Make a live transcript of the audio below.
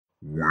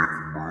With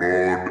blood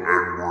and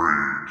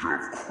rage of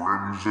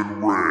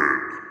crimson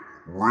red,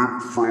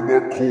 ripped from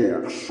a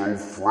corpse so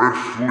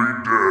freshly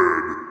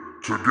dead,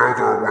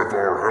 together with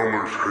our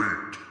hellish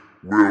hate,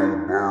 we'll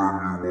burn you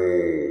all.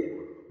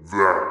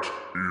 That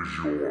is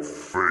your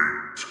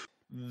fate.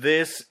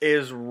 This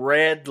is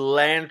Red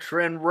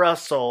Lantern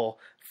Russell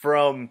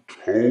from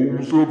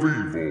Tomes of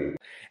Evil,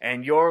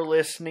 and you're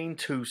listening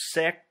to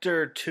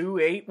Sector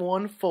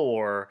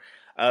 2814,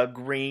 a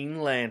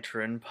Green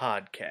Lantern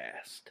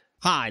podcast.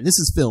 Hi, this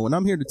is Phil, and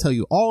I'm here to tell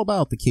you all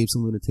about the Capes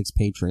and Lunatics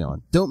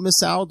Patreon. Don't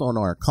miss out on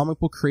our comic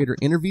book creator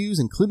interviews,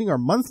 including our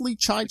monthly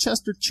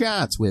Chichester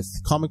chats with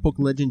comic book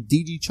legend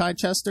D.G.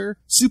 Chichester,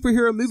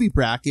 superhero movie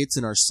brackets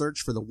in our search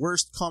for the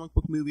worst comic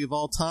book movie of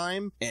all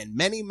time, and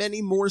many,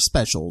 many more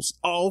specials,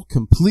 all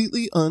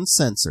completely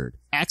uncensored.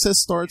 Access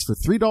starts for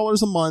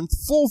 $3 a month,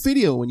 full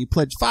video when you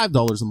pledge $5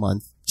 a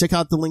month. Check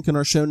out the link in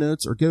our show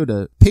notes or go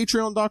to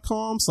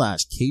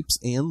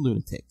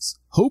patreon.com/capesandlunatics.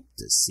 Hope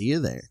to see you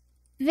there.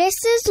 This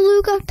is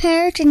Luca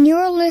Perich, and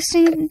you're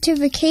listening to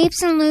the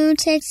Capes and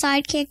Lunatics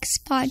Sidekicks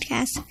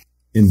podcast.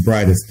 In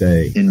brightest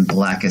day, in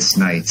blackest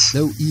nights,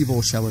 no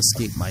evil shall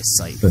escape my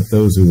sight, but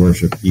those who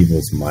worship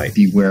evil's might.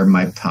 Beware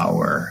my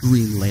power.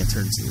 Green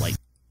Lantern's light.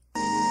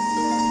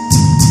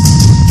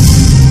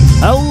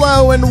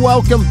 Hello and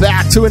welcome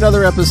back to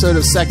another episode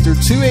of Sector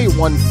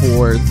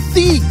 2814,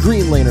 the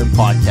Green Lantern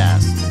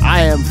podcast.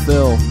 I am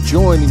Phil.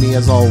 Joining me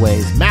as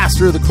always,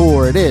 Master of the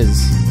Core, it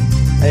is.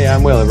 Hey,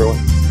 I'm Will, everyone.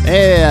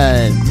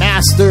 And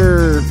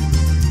Master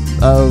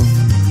of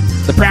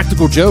the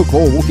Practical Joke.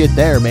 Oh, we'll get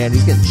there, man.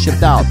 He's getting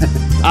shipped out.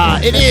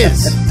 It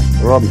is.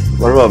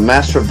 What about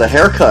Master of the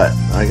Haircut?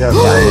 I got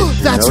my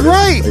That's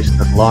right. I used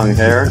to have long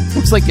hair.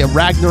 Looks like a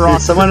Ragnarok.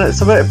 Dude, somebody,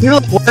 people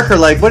at work are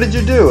like, "What did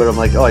you do?" And I'm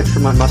like, "Oh, I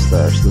trimmed my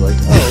mustache." They're like,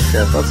 "Oh,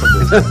 okay, I thought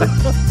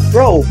something."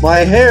 Bro, my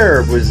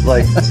hair was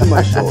like to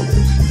my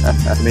shoulders.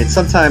 I mean,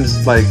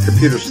 sometimes my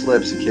computer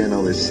slips. You can't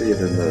always see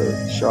it in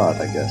the shot,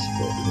 I guess.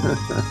 But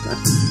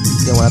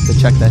you'll have to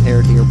check that hair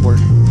at the airport.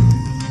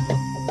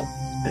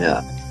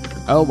 Yeah.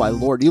 Oh my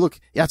lord, you look.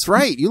 That's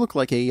right. You look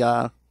like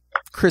a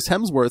Chris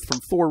Hemsworth from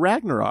Thor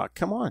Ragnarok.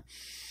 Come on.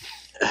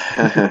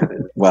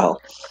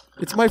 Well,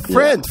 it's my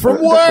friend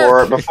from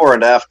work. Before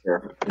and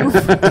after.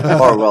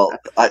 Or well,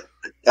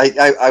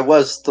 I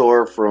was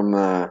Thor from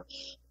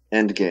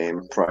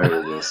Endgame prior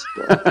to this.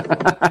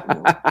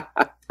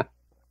 But,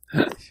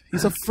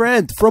 he's a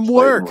friend from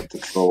work. With the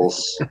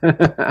trolls.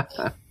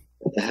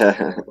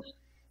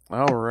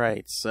 All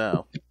right,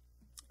 so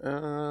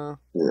yeah.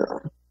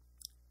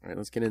 All right,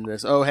 let's get into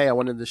this. Oh, hey, I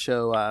wanted to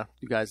show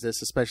you guys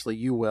this, especially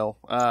you, Will.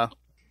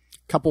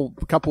 Couple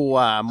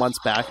months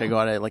back, I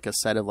got a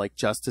set of like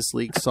Justice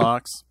League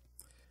socks,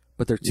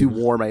 but they're too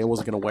warm. I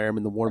wasn't gonna wear them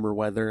in the warmer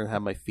weather and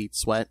have my feet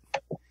sweat.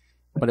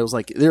 But it was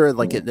like they were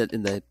like in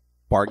the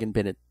bargain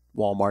bin at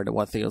Walmart. And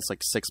one thing it was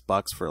like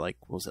 $6 for like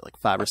what was it, like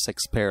 5 or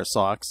 6 pair of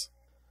socks.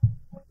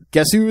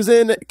 Guess who's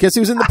in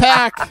the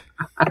pack?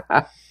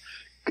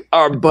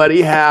 Our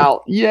buddy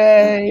Hal.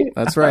 Yay!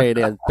 That's right.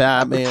 And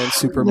Batman,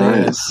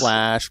 Superman, Nice.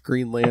 Flash,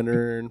 Green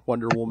Lantern,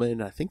 Wonder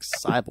Woman, I think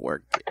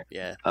Cyborg.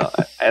 Yeah.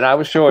 And I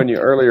was showing you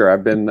earlier,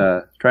 I've been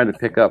trying to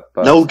pick up...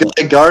 no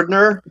Guy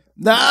Gardner?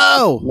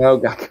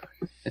 No Guy.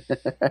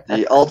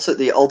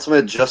 The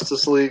ultimate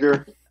Justice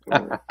Leaguer?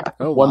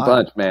 Oh, One wow.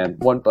 punch, man.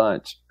 One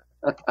punch.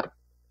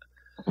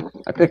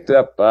 I picked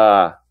up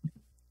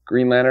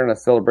Green Lantern, a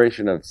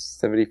celebration of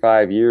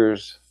 75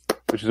 years,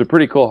 which is a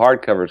pretty cool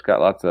hardcover. It's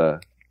got lots of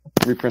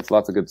reprints,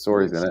 lots of good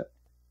stories in it.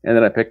 And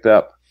then I picked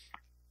up,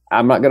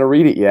 I'm not going to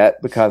read it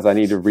yet because I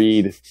need to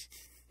read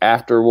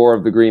after War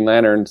of the Green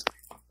Lanterns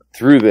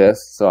through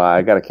this, so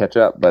I got to catch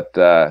up. But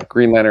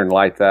Green Lantern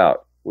Lights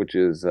Out, which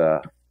is,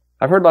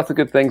 I've heard lots of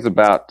good things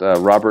about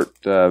Robert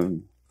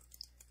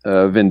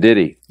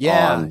Venditti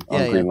on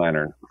Green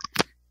Lantern.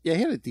 Yeah,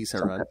 he had a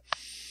decent run.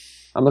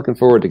 I'm looking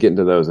forward to getting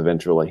to those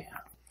eventually.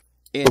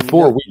 And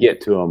Before we get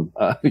to them,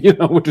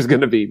 which is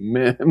going to be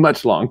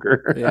much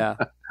longer. Yeah.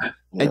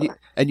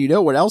 And you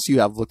know what else you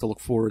have to look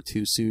forward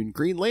to soon?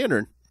 Green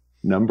Lantern.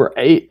 Number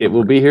 8. It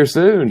will be here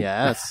soon.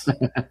 Yes.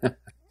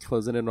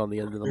 Closing in on the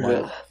end of the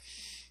month.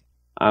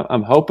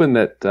 I'm hoping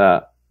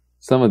that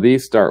some of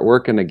these start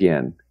working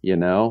again.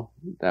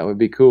 That would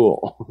be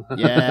cool.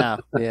 Yeah.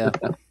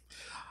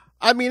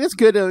 I mean, it's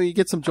good. You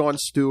get some Jon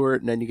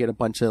Stewart, and then you get a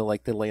bunch of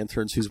like the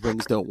Lanterns whose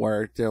wings don't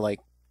work. They're like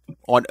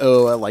on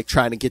Oa, like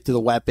trying to get to the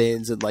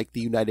weapons, and like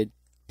the United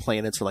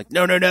Planets are like,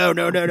 no,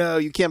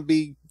 you can't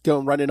be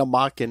going running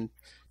amok, and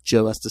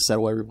Joe has to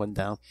settle everyone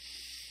down.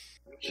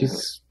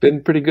 She's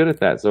been pretty good at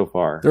that so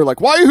far. They're like,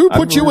 who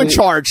put you in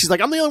charge? She's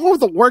like, I'm the only one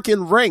with a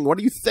working ring. What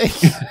do you think?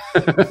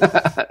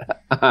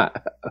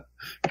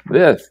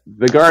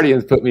 The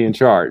Guardians put me in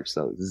charge,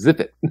 so zip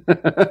it.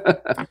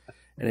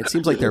 And it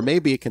seems like there may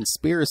be a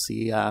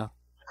conspiracy, that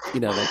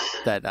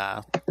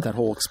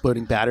whole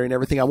exploding battery and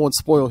everything. I won't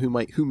spoil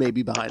who may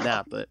be behind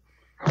that, but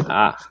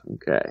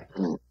okay.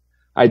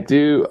 I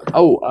do.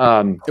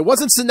 It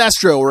wasn't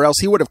Sinestro, or else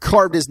he would have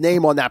carved his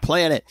name on that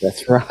planet.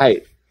 That's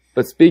right.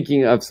 But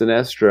speaking of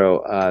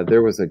Sinestro,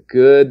 there was a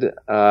good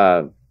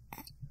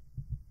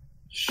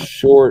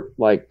short,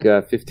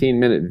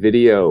 15-minute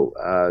video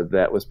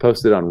that was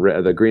posted on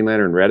the Green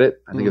Lantern Reddit.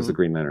 I think it's the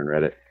Green Lantern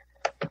Reddit,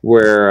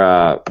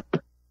 where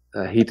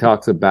he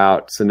talks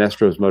about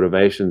Sinestro's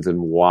motivations and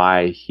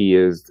why he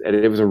is. And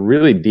it was a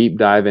really deep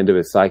dive into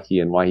his psyche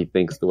and why he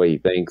thinks the way he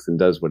thinks and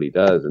does what he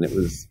does. And it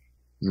was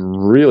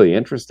really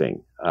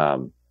interesting.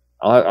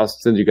 I'll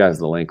send you guys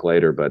the link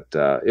later, but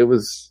it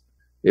was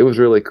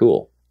really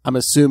cool. I'm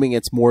assuming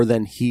it's more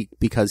than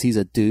because he's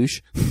a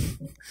douche.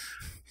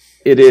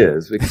 It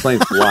is. It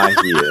explains why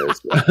he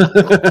is.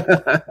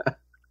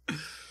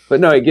 But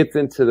no, it gets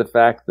into the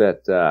fact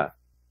that,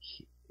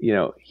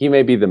 he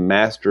may be the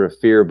master of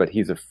fear, but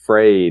he's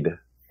afraid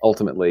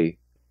ultimately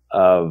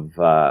of,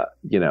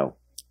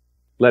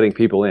 letting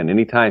people in.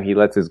 Anytime he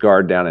lets his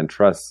guard down and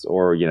trusts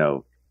or,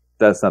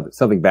 does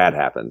something bad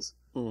happens.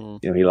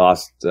 Mm-hmm. He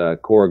lost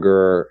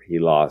Korriger, he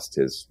lost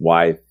his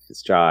wife,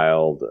 his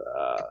child,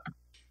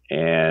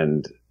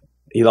 and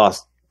he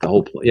lost the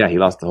whole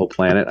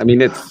planet. I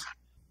mean,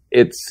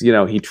 it's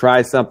he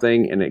tries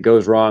something and it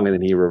goes wrong, and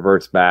then he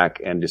reverts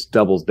back and just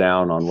doubles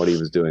down on what he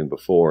was doing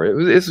before.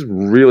 It's a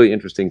really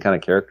interesting kind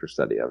of character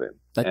study of him.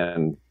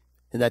 And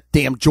that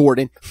damn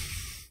Jordan.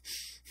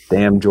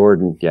 Damn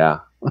Jordan, yeah.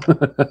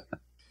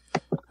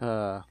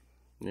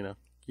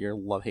 Your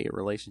love-hate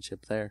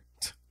relationship there.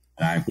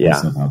 Die for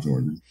somehow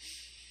Jordan.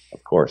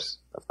 Of course.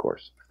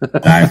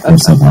 Die for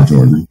somehow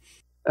Jordan.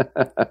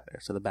 There,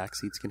 so the back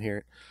seats can hear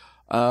it.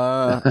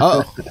 I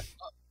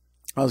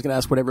was going to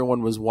ask what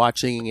everyone was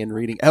watching and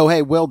reading. Oh,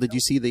 hey, Will, did you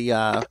see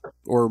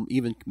or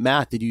even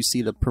Matt, did you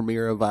see the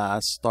premiere of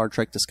Star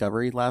Trek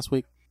Discovery last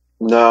week?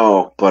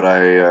 No, but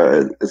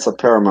it's a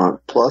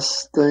Paramount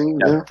Plus thing.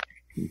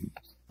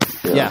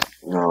 Yeah.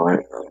 No,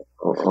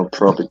 I'll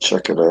probably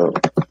check it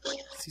out.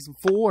 Season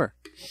 4.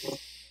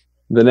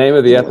 The name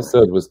of the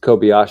episode was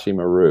Kobayashi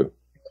Maru.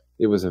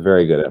 It was a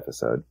very good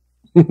episode.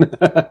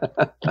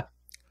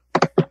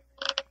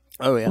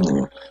 Oh, yeah.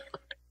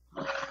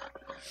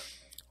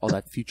 All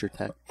that future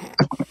tech.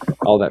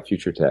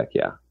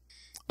 Yeah.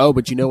 Oh,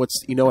 but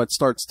it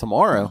starts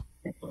tomorrow.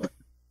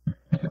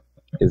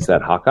 Is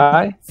that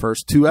Hawkeye?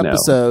 First 2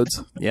 episodes.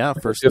 No. Yeah,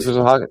 first 2 episodes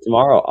of Hawkeye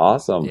tomorrow.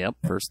 Awesome. Yep,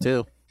 first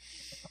 2.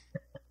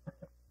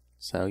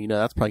 So,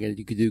 that's probably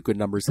you could do good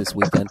numbers this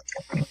weekend.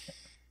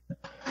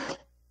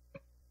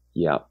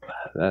 Yep.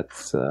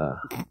 That's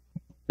and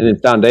then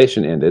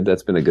Foundation ended.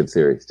 That's been a good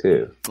series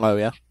too. Oh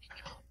yeah.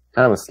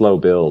 Kind of a slow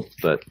build,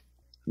 but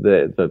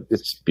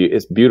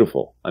it's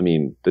beautiful. I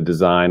mean, the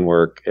design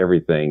work,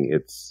 everything.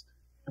 It's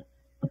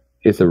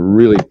a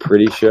really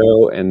pretty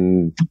show,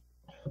 and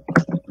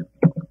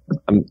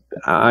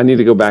I need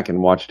to go back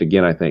and watch it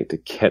again, I think, to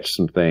catch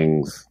some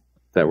things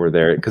that were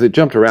there, because it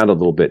jumped around a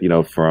little bit,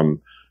 from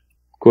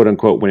quote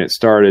unquote when it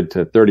started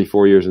to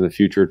 34 years in the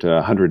future to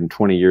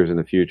 120 years in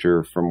the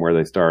future from where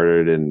they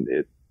started. And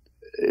it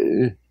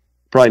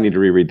probably need to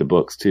reread the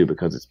books too,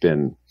 because it's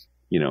been,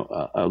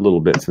 a little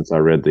bit since I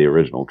read the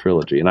original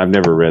trilogy, and I've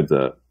never read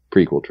the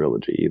prequel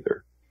trilogy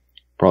either.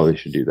 Probably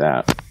should do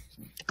that.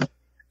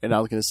 And I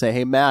was going to say,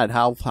 hey, Matt,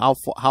 how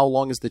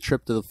long is the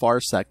trip to the far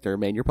sector?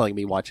 Man, you're probably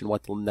going to be watching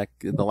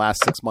the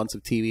last 6 months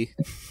of TV.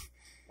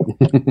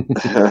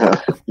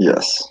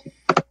 Yes.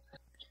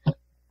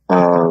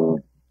 No,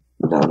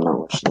 not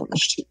much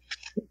TV.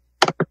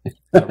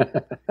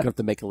 You have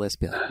to make a list.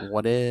 Be like,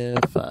 what if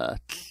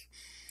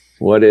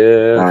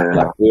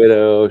Black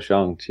Widow,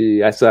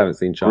 Shang-Chi? I still haven't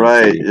seen Shang-Chi.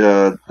 Right,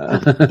 yeah.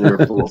 They're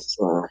both,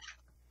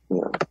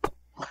 yeah.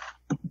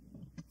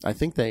 I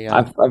think they...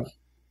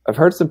 I've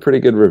heard some pretty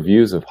good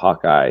reviews of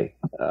Hawkeye,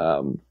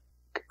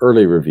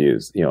 early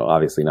reviews.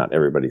 Obviously not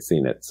everybody's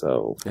seen it,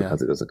 so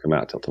because it doesn't come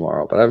out till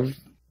tomorrow. But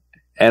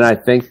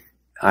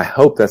I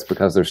hope that's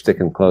because they're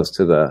sticking close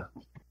to the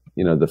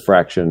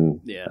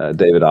Fraction,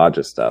 David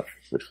Aja stuff,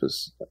 which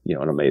was,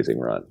 an amazing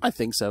run. I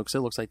think so, because it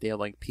looks like they have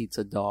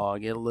Pizza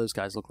Dog. Those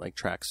guys look like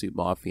Tracksuit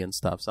Mafia and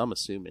stuff. So I'm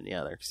assuming,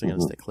 they're still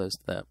going to stick close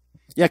to that.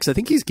 Yeah, because I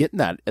think he's getting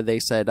that. They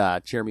said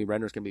Jeremy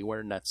Renner's going to be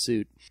wearing that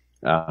suit.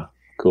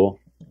 Cool.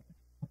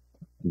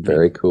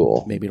 Very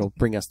cool. Maybe it'll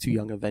bring us 2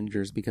 Young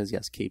Avengers because,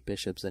 yes, Kate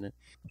Bishop's in it.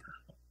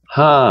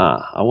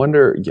 I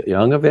wonder,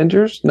 Young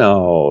Avengers?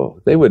 No,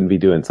 they wouldn't be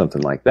doing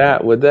something like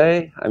that, would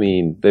they? I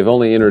mean, they've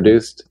only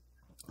introduced...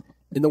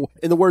 In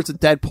the words of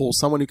Deadpool,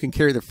 someone who can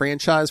carry the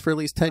franchise for at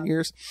least 10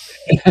 years.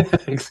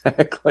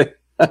 Exactly.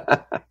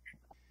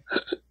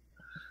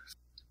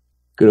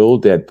 Good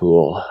old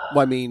Deadpool. Well,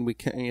 I mean, we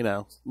can,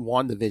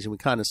 WandaVision, we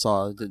kind of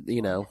saw,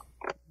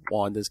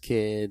 Wanda's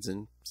kids,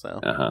 and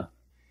so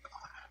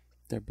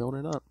they're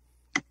building up.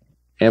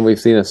 And we've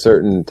seen a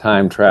certain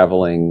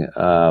time-traveling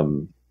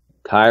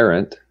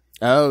tyrant.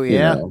 Oh,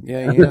 yeah.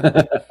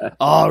 Yeah.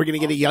 Oh, we're going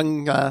to get a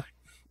young...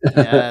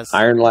 yes.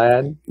 Iron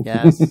Lad.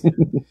 Yes.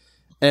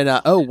 And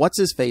what's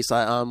his face?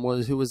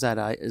 Who was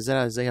that? Is that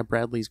Isaiah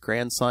Bradley's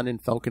grandson in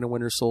Falcon and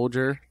Winter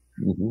Soldier?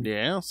 Mm-hmm.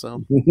 Yeah.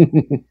 So,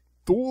 I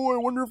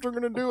wonder if they're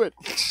gonna do it.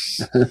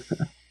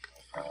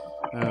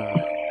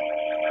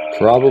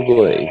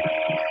 Probably.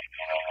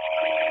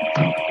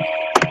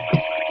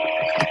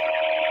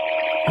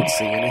 Let's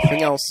see.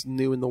 Anything else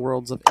new in the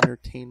worlds of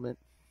entertainment?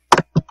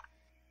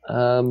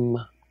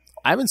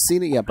 I haven't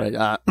seen it yet, but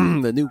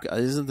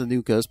isn't the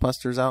new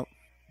Ghostbusters out?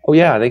 Oh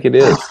yeah, I think it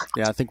is.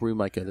 Yeah, I think we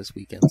might go this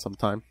weekend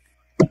sometime.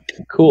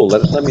 Cool.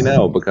 Let me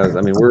know, because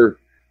I mean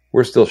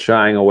we're still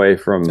shying away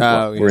from.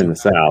 We're in the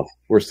South.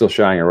 We're still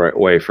shying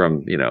away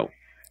from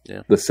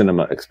the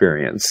cinema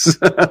experience.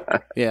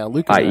 Yeah,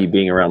 Luke. I.e.,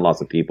 being around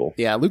lots of people.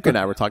 Yeah, Luke and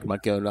I were talking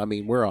about going. I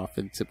mean, we're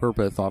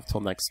both off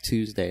till next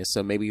Tuesday,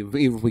 so maybe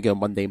even if we go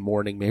Monday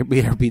morning,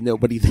 maybe there'll be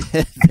nobody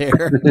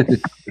there.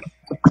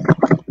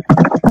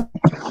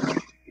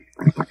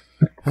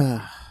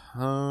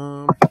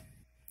 Trying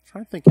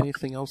to think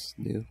anything else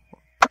new.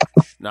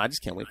 No, I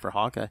just can't wait for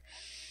Hawkeye.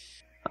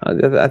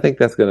 I think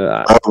that's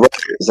gonna.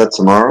 Is that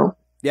tomorrow?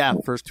 Yeah,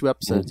 first 2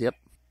 episodes. Yep.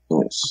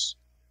 Nice.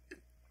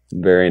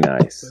 Very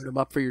nice. Load them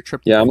up for your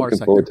trip. To Yeah, the I'm Far looking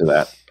Sector. forward to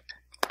that.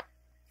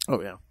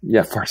 Oh yeah.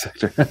 Yeah, Far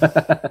Sector.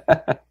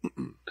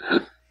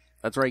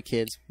 That's right,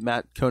 kids.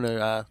 Matt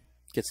Kona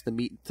gets to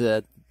meet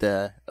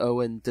the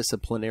Owen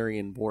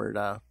disciplinarian board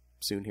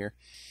soon here.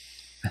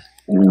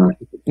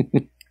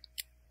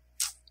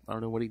 I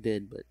don't know what he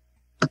did, but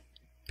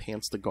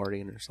pants the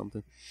Guardian or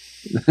something.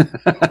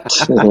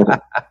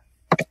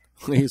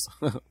 He's,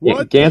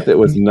 what? Ganthet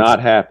was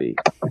not happy.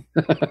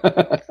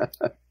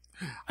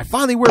 I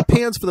finally wear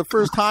pants for the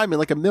first time in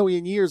like a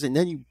million years, and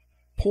then you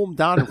pull them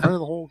down in front of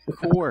the whole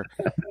Corps.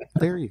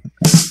 There you.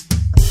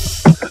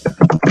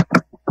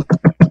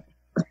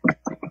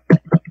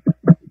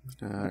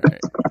 All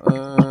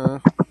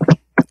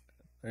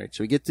right.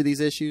 Should we get to these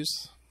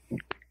issues?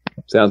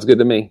 Sounds good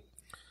to me.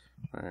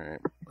 All right.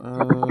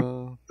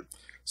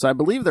 So I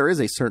believe there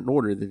is a certain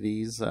order to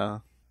these,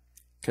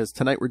 because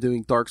tonight we're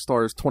doing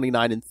Darkstars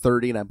 29 and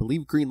 30, and I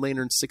believe Green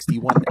Lantern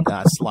 61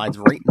 slides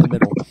right in the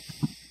middle.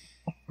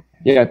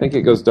 Yeah, I think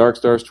it goes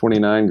Darkstars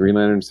 29, Green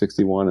Lantern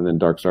 61, and then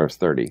Darkstars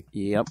 30.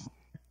 Yep.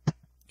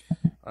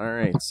 All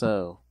right,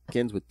 so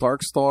begins with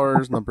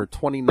Darkstars number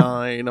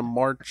 29,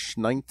 March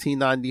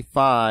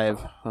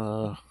 1995.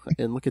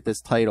 And look at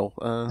this title.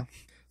 Sounds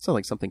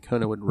like something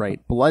Kona would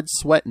write. Blood,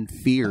 Sweat, and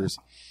Fears.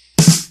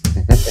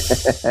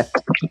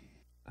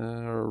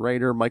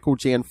 Writer Michael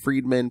Jan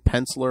Friedman,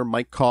 penciler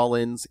Mike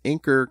Collins,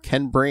 inker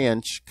Ken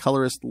Branch,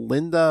 colorist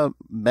Linda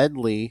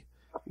Medley,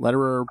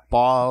 letterer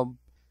Bob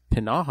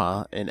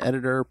Pinaha, and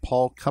editor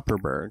Paul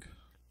Kupperberg.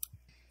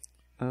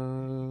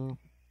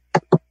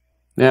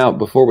 Now,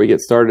 before we get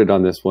started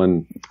on this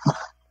one,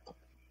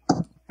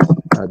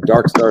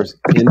 Darkstars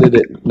ended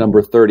at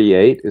number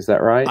 38. Is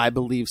that right? I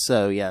believe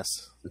so.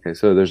 Yes. Okay,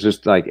 so there's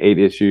just like 8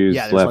 issues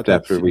left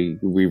after we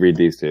read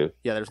these two.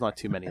 Yeah, there's not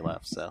too many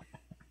left. So.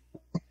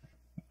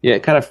 Yeah,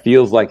 it kind of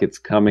feels like it's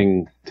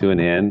coming to an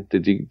end.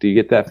 Do you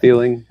get that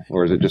feeling,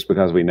 or is it just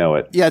because we know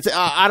it? Yeah,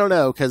 I don't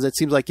know, because it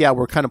seems like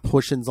we're kind of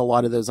pushing a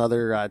lot of those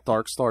other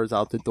Dark Stars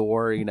out the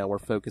door. We're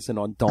focusing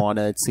on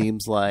Donna. It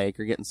seems like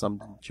you're getting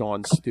some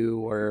John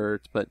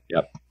Stewart, but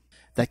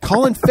that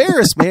Colin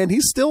Ferris, man,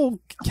 he's still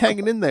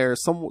hanging in there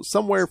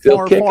somewhere still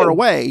far kicking. Far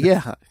away.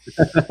 Yeah.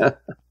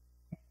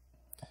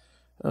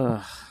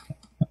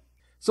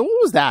 So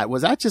what was that?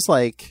 Was that just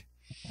like?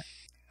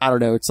 I don't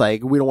know. It's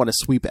like we don't want to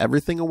sweep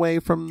everything away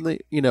from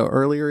the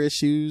earlier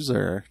issues,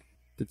 or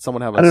did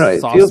someone have a I don't know.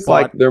 soft It feels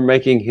spot? like they're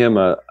making him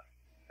a.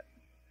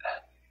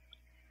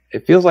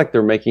 It feels like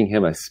they're making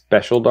him a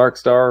special Dark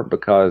Star,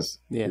 because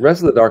the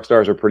rest of the Dark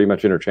Stars are pretty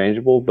much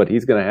interchangeable, but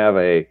he's going to have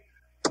a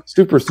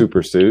super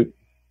suit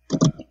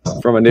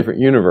from a different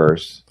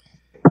universe.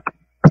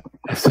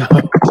 So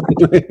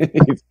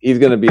he's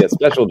going to be a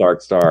special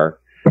Dark Star.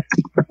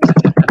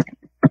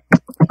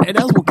 And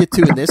as we'll get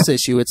to in this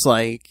issue, it's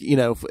like,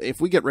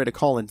 if we get rid of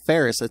Colin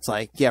Ferris, it's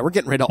like, we're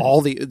getting rid of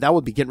that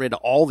would be getting rid of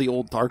all the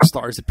old Dark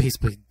Stars,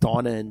 basically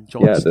Donna and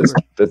John Stewart.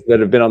 That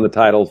have been on the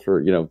title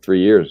for,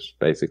 3 years,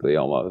 basically,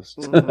 almost,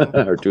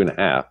 or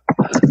 2.5.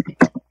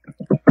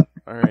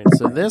 All right,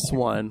 so this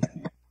one,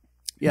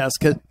 yes,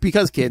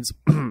 because kids,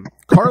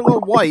 Carla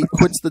White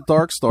quits the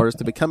Dark Stars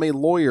to become a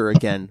lawyer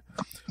again.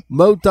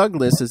 Mo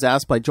Douglas is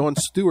asked by John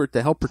Stewart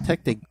to help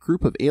protect a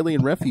group of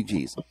alien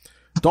refugees.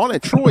 Donna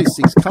Troy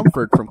seeks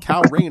comfort from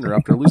Cal Rayner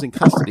after losing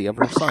custody of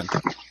her son.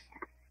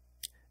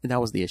 And that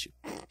was the issue.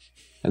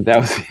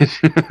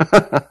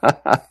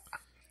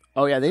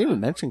 Oh, yeah, they didn't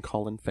even mention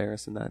Colin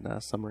Ferris in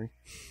that summary.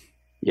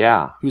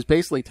 Yeah. He was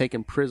basically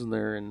taken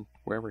prisoner in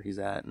wherever he's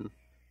at,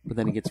 but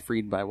then he gets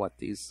freed by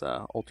these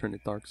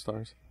alternate Dark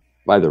Stars?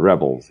 By the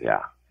rebels,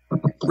 yeah.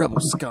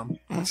 Rebel scum.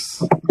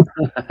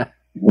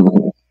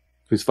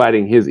 Who's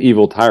fighting his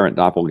evil tyrant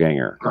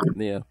doppelganger.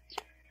 Yeah.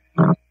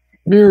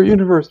 Mirror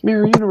universe.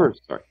 Sorry.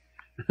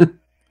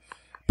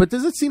 But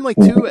does it seem like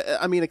too?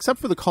 I mean, except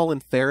for the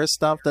Colin Ferris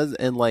stuff,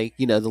 and the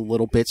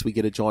little bits we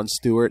get of John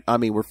Stewart. I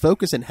mean, we're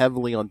focusing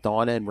heavily on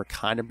Donna, and we're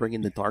kind of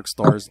bringing the Dark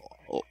Stars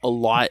a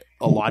lot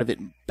of it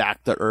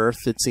back to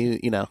Earth. It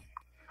seems, yeah,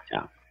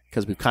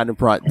 because we've kind of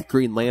brought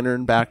Green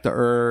Lantern back to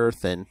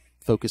Earth and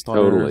focused on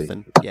Earth,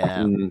 and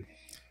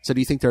So do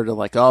you think they're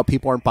like, oh,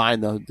 people aren't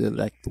buying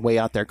the way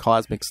out there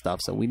cosmic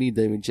stuff, so we need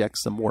to inject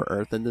some more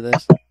Earth into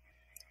this?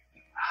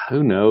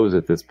 Who knows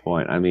at this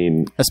point? I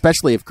mean,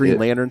 especially if Green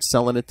Lantern's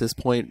selling at this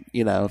point,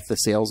 if the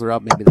sales are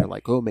up, maybe they're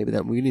like, oh, maybe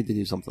that we need to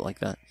do something like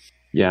that.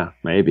 Yeah,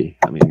 maybe.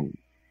 I mean,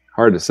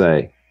 hard to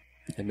say.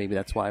 And maybe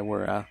that's why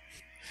we're, and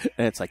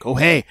it's like, oh,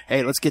 hey,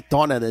 let's get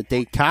Donna to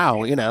date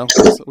Cal,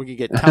 so we can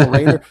get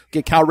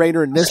Cal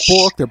Rayner in this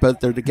book.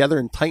 They're together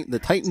in the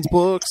Titans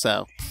book,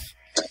 so.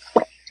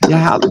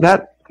 Yeah,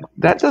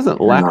 that doesn't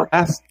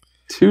last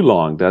too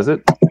long, does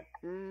it?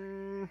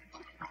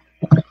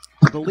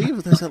 I believe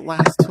it doesn't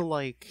last till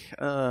like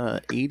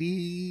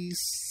 80s.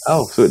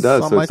 Oh, so it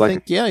does. So it's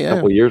like a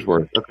couple years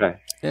worth. Okay.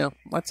 Yeah,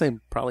 I'd say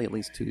probably at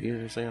least 2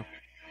 years. Yeah.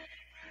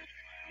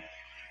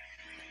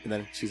 And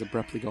then she's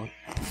abruptly gone.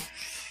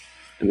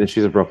 This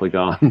is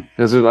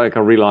like a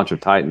relaunch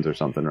of Titans or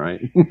something, right?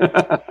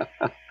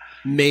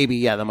 Maybe,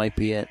 yeah, that might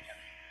be it.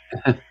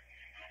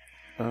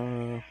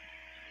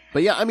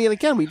 But yeah, I mean,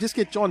 again, we just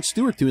get Jon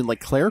Stewart doing like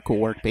clerical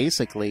work,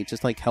 basically,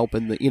 just like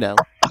helping the,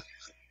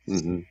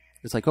 Mm-hmm.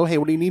 It's like, oh, hey,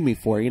 what do you need me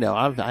for?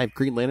 I have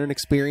Green Lantern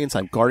experience,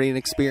 I have Guardian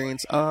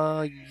experience.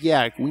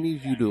 Yeah, we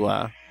need you to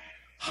hire.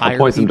 I'll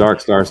point some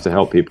Darkstars to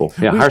help people.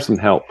 Yeah, hire some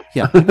help.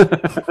 Yeah, we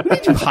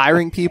need you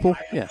hiring people.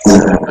 Yeah.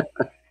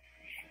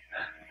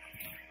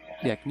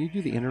 Yeah, can you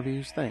do the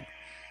interviews thing?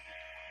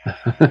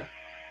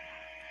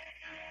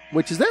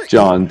 Which is there?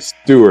 Jon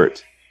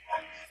Stewart,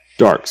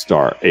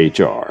 Darkstar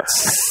HR.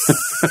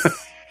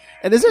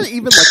 And is there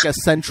even like a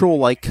central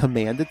like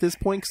command at this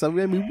point? Because I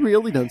mean, we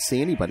really don't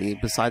see anybody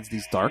besides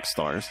these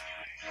Darkstars.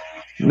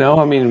 No,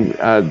 I mean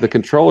the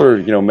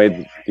controller,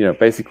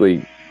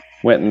 basically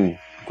went and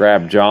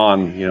grabbed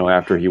John,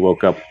 after he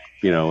woke up,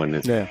 and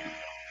his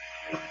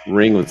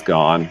ring was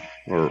gone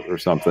or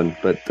something.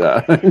 But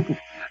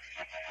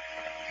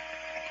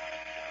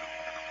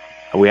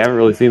we haven't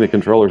really seen the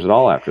controllers at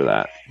all after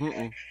that.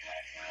 Mm-mm.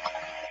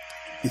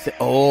 I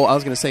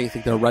was going to say, you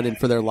think they're running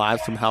for their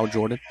lives from Hal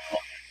Jordan?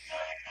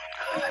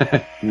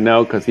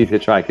 No, because he's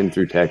hitchhiking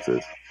through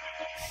Texas.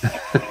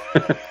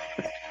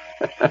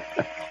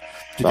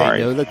 Sorry.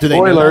 They know that?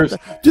 Spoilers.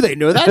 Do they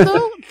know that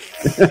though?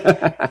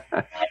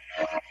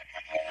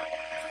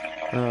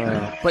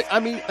 But I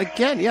mean,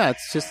 again, yeah,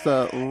 it's just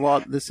a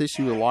lot. This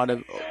issue, a lot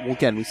of. Well,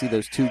 again, we see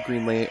those two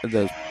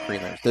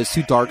those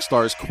two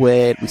Darkstars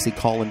quit. We see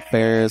Colin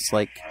Ferris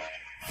like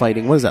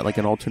fighting. What is that? Like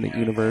an alternate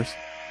universe?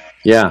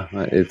 Yeah,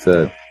 it's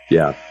a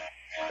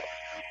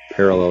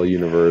parallel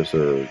universe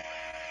or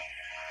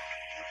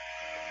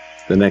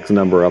the next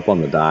number up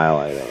on the dial.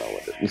 I don't know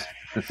what it is.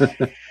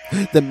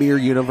 The mirror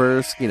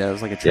universe,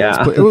 it's like a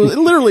transport. Yeah. It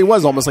literally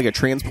was almost like a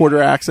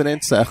transporter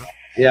accident. So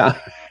yeah,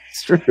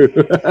 it's true.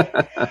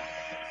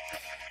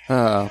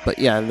 But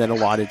yeah, and then a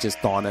lot of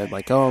just dawned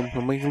like, oh,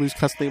 I'm going to lose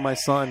custody of my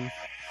son.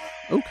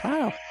 Oh,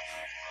 Kyle,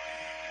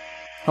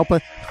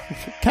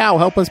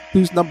 help us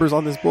boost numbers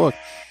on this book.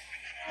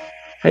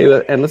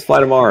 Hey, and let's fly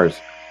to Mars.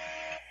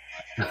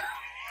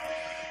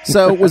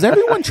 So, was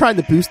everyone trying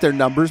to boost their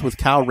numbers with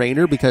Kyle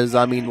Rayner? Because,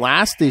 I mean,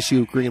 last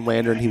issue of Green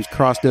Lantern, he was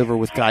crossed over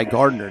with Guy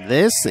Gardner.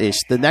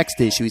 The next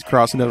issue, he's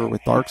crossing over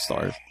with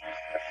Darkstars.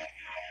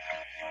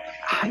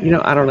 I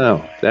don't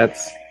know.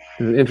 That's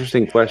an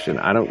interesting question.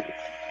 I don't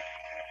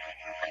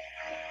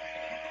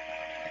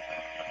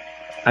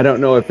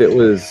know if it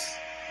was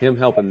him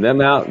helping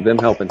them out, them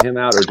helping him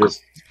out, or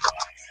just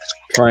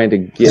trying to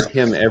get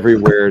him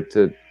everywhere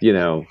to,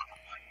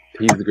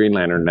 he's the Green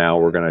Lantern now.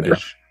 We're going to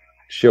just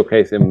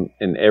showcase him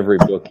in every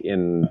book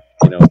in,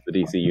 the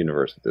DC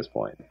universe at this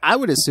point. I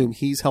would assume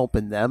he's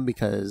helping them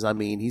because, I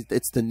mean,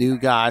 it's the new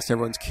guy, so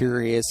everyone's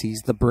curious. He's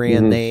the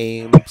brand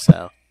name,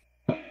 so.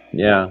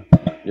 Yeah,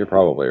 you're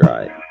probably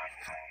right.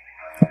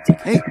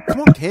 Hey, come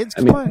on, kids.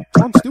 Come on.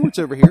 Jon Stewart's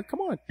over here. Come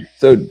on.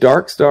 So,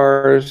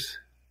 Darkstars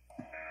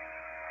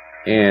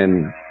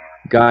and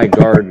Guy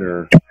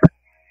Gardner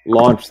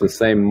launched the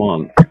same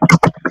month.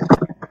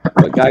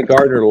 But Guy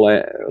Gardner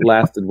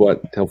lasted,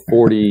 till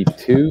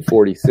 42,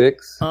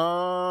 46? Here,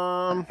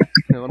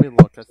 let me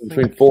look.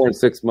 Between 4 and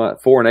 6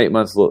 months, 4 and 8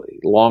 months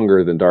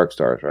longer than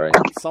Darkstars, right?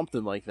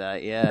 Something like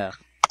that, yeah.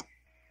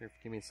 Here,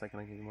 give me a second.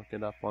 I can look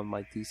it up on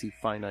my DC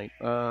Finite.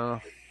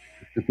 Well,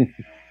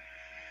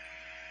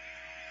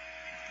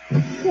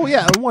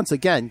 yeah, and once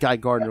again, Guy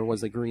Gardner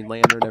was a Green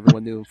Lantern.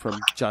 Everyone knew him from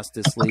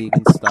Justice League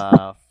and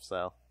stuff,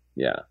 so.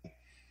 Yeah.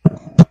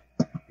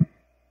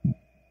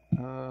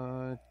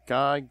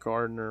 Guy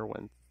Gardner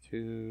went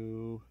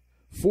to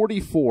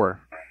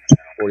 44.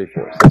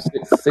 44. So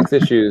six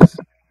issues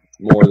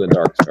more than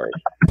Darkstars.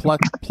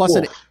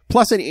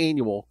 Plus an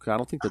annual. I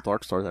don't think the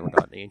Darkstars ever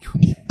got an annual.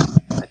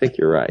 I think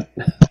you're right.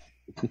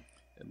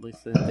 At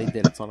least they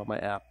did. It's on my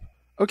app.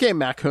 Okay,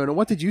 Matt Conan,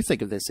 what did you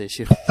think of this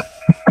issue?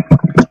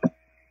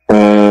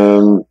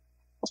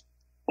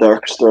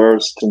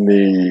 Darkstars to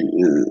me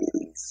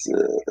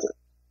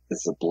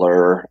is a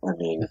blur. I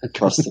mean,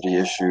 custody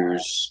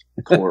issues,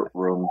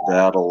 courtroom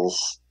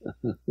battles.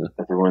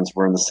 Everyone's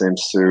wearing the same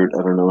suit.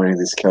 I don't know any of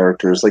these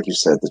characters. Like you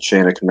said, the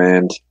chain of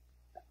command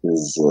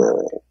is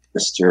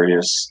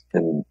mysterious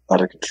and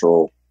out of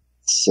control.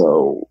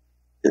 So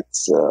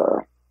it's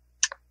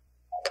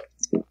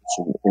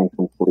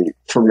incomplete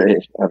for me.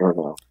 I don't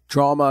know.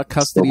 Drama,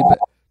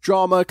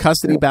 Drama,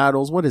 custody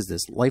battles. What is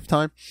this?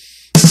 Lifetime?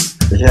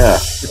 Yeah.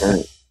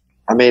 Right.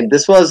 I mean,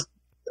 this was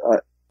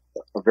a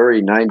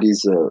very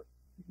 90s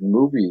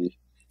movie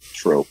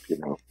trope, you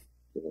know.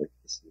 Like,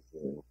 this is,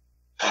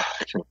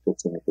 kind of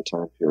fits in with the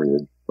time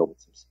period, but with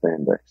some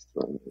spandex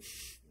thrown in.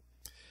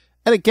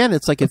 And again,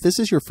 it's like, if this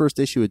is your first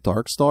issue of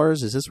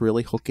Darkstars, is this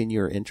really hooking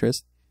your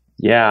interest?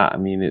 Yeah, I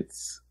mean,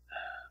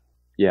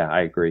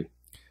 I agree.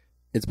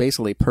 It's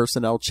basically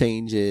personnel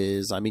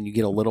changes. I mean, you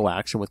get a little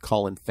action with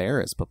Colin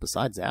Ferris, but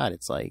besides that,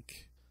 it's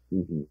like,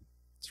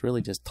 it's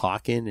really just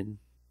talking. And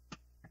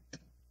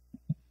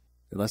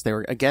unless they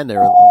were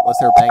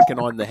banking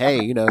on the,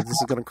 hey, you know, this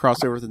is going to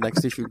cross over to the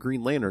next issue of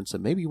Green Lantern, so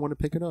maybe you want to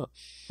pick it up.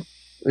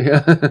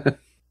 Yeah,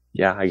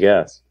 yeah, I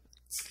guess.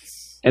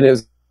 And it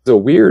was a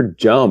weird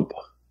jump,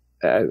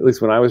 at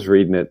least when I was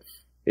reading it,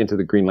 into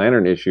the Green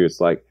Lantern issue. It's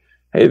like,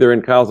 hey, they're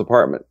in Kyle's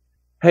apartment.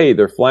 Hey,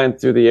 they're flying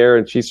through the air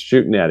and she's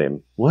shooting at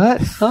him.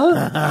 What?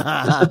 Huh?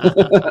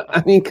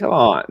 I mean, come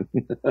on.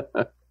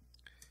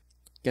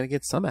 Gotta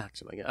get some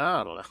action.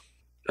 I don't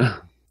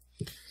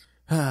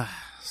know.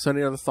 So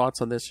any other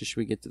thoughts on this, or should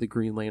we get to the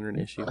Green Lantern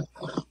issue?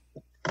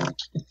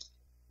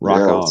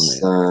 Rock on,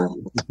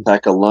 man.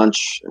 Pack a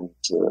lunch and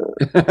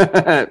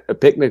a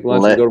picnic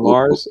lunch and go to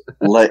Mars.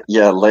 Lay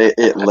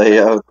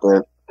out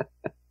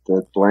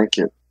that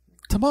blanket.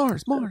 To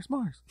Mars.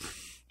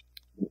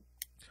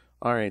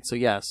 All right, so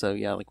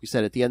like we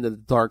said, at the end of the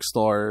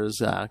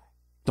Darkstars,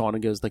 Donna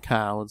goes to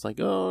Cal and it's like,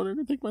 oh, they're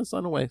gonna take my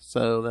son away.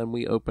 So then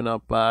we open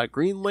up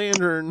Green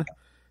Lantern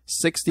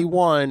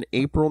 61,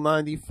 April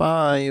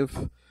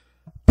 95,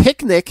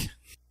 Picnic.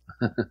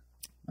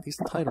 These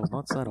titles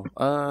not subtle.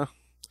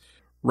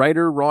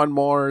 Writer Ron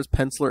Mars,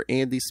 penciler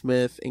Andy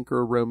Smith,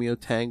 inker Romeo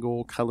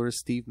Tangle, colorist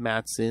Steve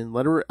Matson,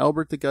 letterer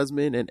Albert de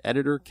Guzman, and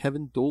editor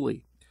Kevin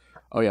Dooley.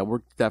 Oh yeah,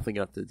 we're definitely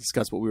gonna have to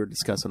discuss what we were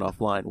discussing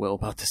offline, Will,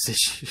 about this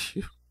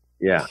issue.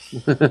 Yeah.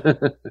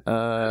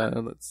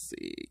 Let's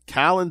see.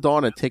 Cal and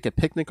Donna take a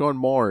picnic on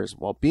Mars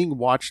while being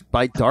watched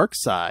by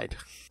Darkseid.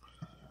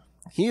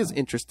 He is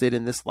interested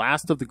in this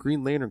last of the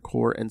Green Lantern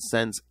Corps and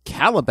sends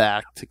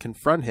Calabac to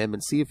confront him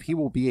and see if he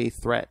will be a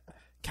threat.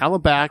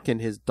 Calabac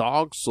and his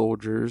dog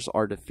soldiers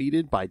are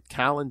defeated by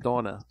Cal and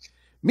Donna.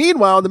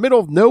 Meanwhile, in the middle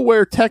of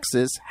nowhere,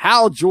 Texas,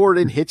 Hal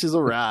Jordan hitches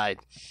a ride.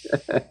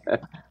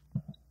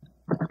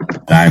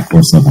 Dive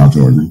Force of Hal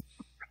Jordan.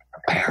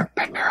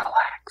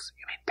 Parallax.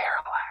 You mean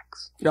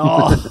parallax.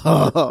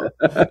 Oh,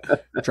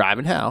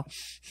 driving Hal.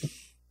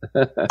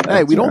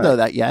 Hey, we don't know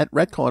that yet.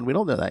 Retcon, we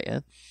don't know that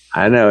yet.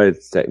 I know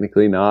it's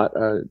technically not.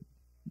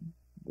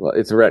 Well,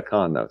 it's a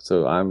retcon though,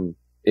 so I'm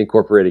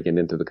incorporating it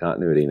into the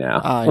continuity now.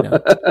 I know.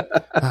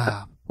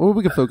 Well,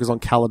 we can focus on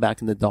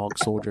Calabac and the dog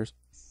soldiers.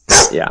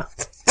 Yeah.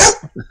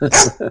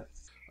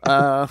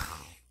 All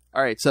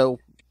right. So,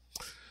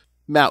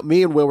 Matt,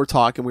 me and Will were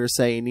talking. We were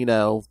saying, you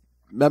know,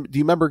 do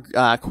you remember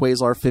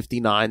Quasar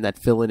 59, that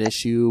fill-in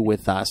issue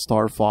with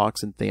Star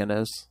Fox and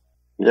Thanos?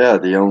 Yeah,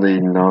 the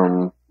only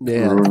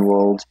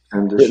non-Grunwald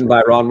edition. Written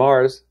by Ron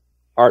Mars,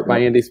 art by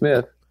Andy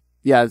Smith.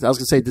 Yeah, I was going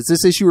to say, does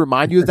this issue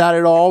remind you of that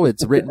at all?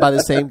 It's written by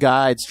the same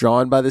guy. It's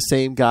drawn by the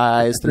same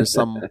guys. There's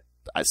some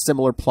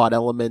similar plot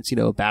elements, you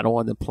know, battle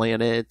on the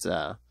planet,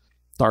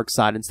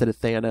 Darkseid instead of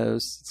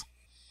Thanos.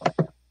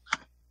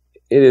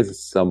 It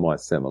is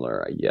somewhat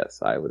similar. Yes,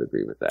 I would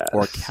agree with that.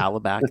 Or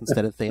Calabac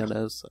instead of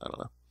Thanos. I don't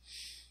know.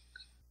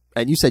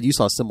 And you said you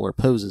saw similar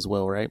pose as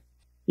well, right?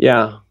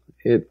 Yeah.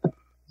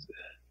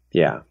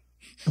 Yeah.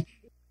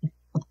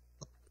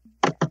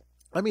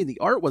 I mean, the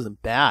art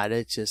wasn't bad.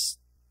 It's just,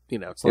 you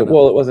know, it's it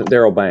wasn't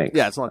Daryl Banks.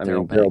 Yeah, it's not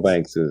Daryl Banks. Daryl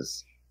Banks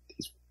he's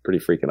pretty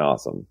freaking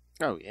awesome.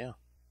 Oh yeah.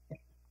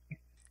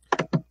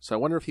 So I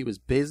wonder if he was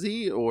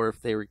busy, or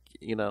if they were,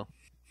 you know,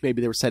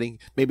 maybe they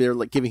were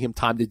like giving him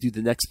time to do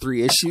the next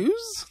 3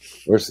 issues.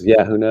 Or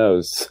yeah, who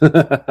knows?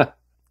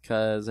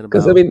 Because I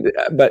mean,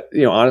 but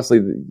you know, honestly,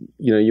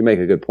 you know, you make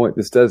a good point.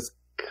 This does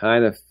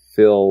kind of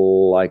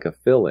feel like a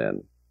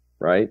fill-in,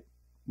 right?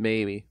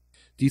 Maybe.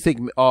 Do you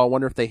think? Oh, I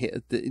wonder if they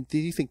hit. Do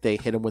you think they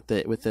hit him with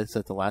this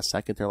at the last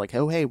second? They're like,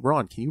 "Oh, hey,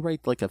 Ron, can you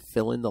write like a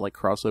fill-in to like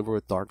cross over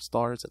with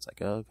Darkstars?" It's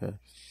like, oh, okay.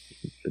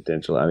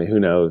 Potential. I mean, who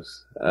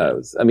knows?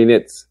 I mean,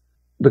 it's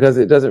because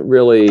it doesn't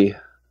really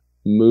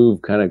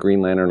move kind of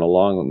Green Lantern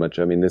along much.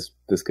 I mean, this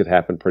could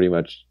happen pretty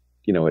much,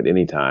 you know, at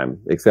any time,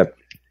 except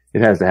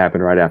it has to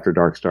happen right after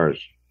Darkstars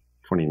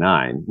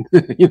 29,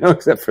 you know,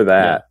 except for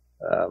that.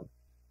 Yeah.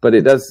 But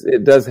it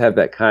does have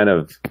that kind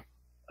of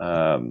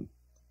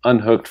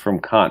unhooked from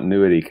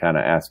continuity kind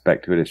of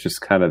aspect to it. It's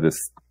just kind of this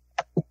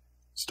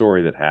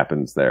story that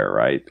happens there,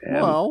 right? And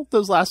well,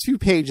 those last few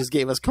pages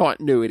gave us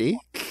continuity.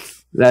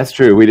 That's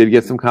true. We did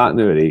get some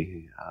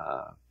continuity.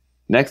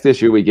 Next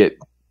issue, we get,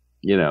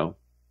 you know,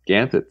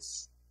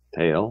 Ganthet's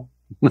tale.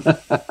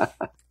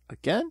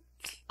 Again?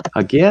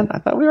 I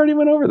thought we already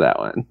went over that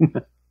one.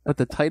 But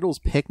the title's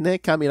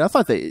Picnic. I mean, I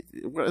thought it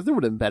would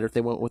have been better if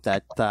they went with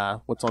that,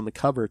 what's on the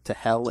cover, To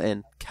Hell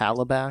and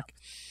Calabac.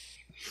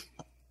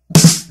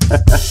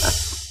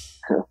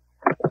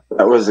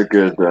 That was a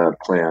good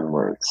play on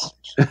words.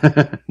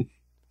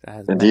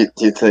 And do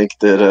you think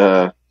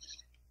that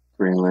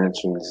Green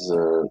Lantern's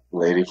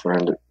lady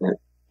friend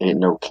ain't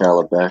no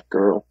Calabac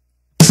girl.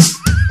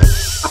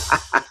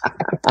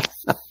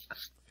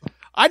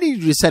 I need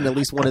you to send at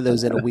least one of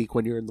those in a week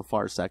when you're in the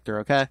far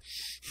sector, okay?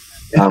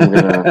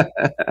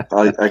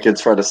 I could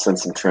try to send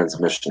some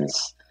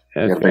transmissions.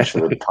 I gotta make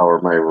sure to power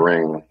my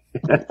ring,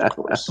 of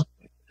course.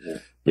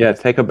 Yeah,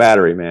 take a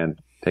battery, man.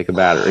 Take a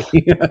battery.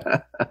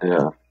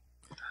 Yeah.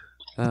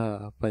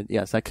 But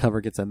yes, that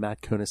cover gets a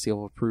Matt Kona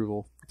seal of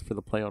approval for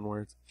the play on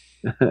words.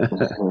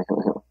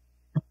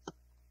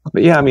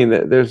 But yeah, I mean,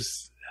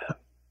 there's,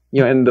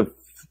 and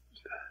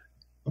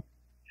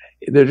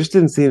there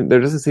doesn't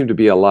seem to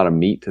be a lot of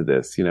meat to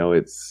this.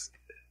 It's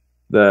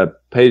the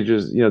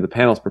pages, the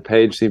panels per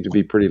page seem to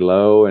be pretty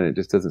low, and it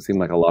just doesn't seem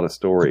like a lot of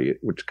story,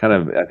 which kind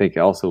of, I think,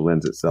 also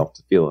lends itself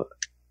to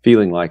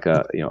feeling like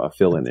a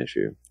fill-in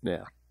issue.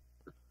 Yeah.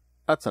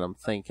 That's what I'm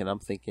thinking.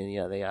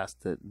 Yeah, they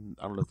asked it.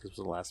 I don't know if this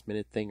was a last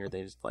minute thing or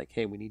they just like,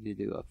 hey, we need to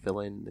do a fill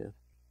in to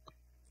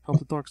help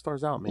the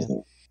Darkstars out,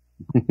 man.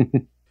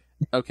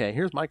 Okay,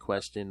 here's my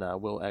question.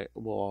 Will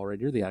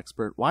already, you're the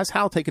expert. Why is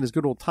Hal taking his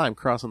good old time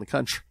crossing the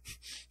country?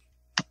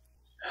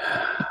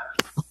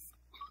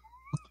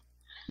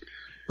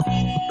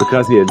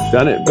 Because he had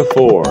done it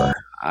before.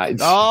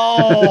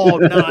 Oh,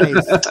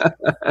 nice.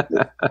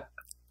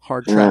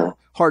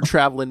 Hard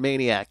traveling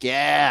maniac.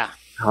 Yeah.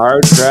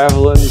 Hard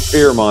traveling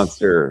fear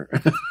monster.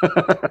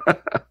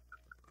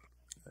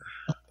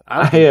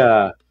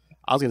 I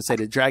was going to say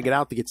to drag it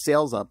out to get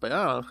sales up, but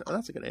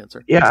that's a good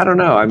answer. Yeah, I don't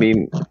know. I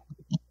mean,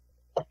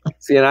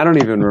 see, and I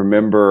don't even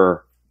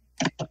remember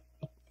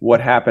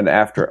what happened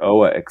after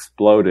Oa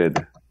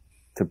exploded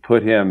to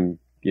put him,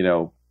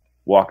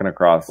 walking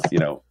across,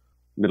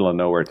 middle of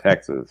nowhere,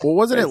 Texas. Well,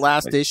 wasn't it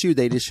last issue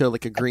they just showed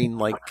like a green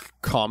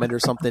comet or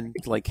something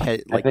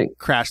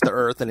crashed the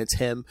Earth and it's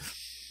him?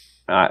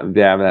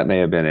 Yeah, that may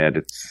have been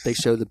it. They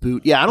show the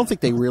boot. Yeah, I don't think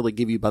they really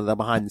give you the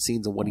behind the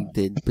scenes of what he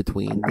did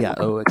between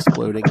Oa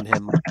exploding and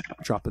him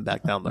dropping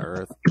back down to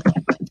Earth.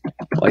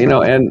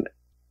 Well, and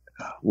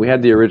we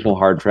had the original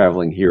Hard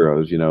Traveling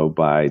Heroes,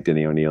 by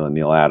Denny O'Neil and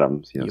Neil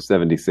Adams,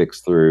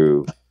 76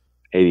 through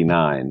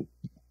 89.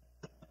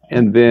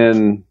 And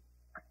then,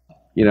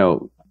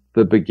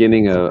 the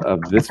beginning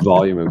of this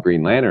volume of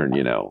Green Lantern,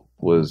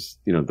 was,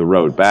 the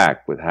road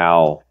back with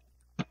Hal.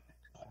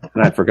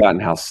 And I'd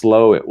forgotten how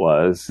slow it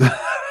was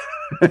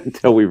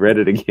until we read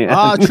it again.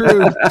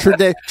 True.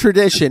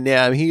 Tradition,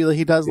 yeah.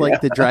 He does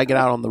like to drag it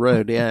out on the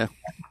road, yeah.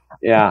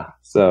 Yeah,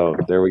 so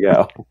there we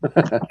go.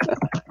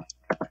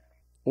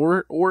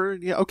 Or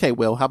yeah, okay,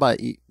 Will, how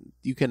about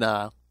you can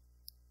fan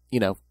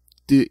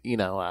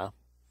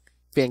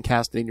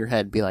cast it in your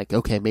head and be like,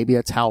 okay, maybe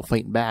that's Hal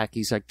fighting back.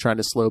 He's like trying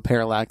to slow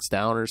Parallax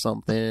down or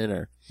something,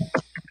 or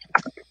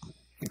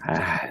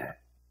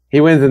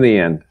he wins in the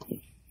end.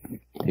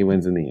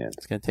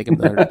 It's gonna take him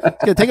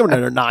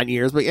another 9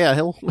 years, but yeah,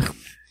 he'll.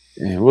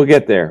 Yeah, we'll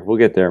get there. We'll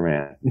get there,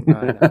 man.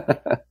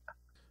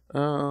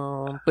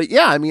 But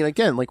yeah, I mean,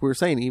 again, like we were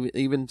saying,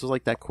 even just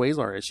like that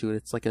Quasar issue,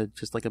 it's like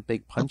just like a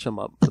big punch 'em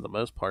up for the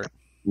most part.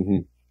 Mm-hmm.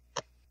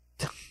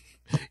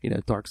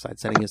 Darkseid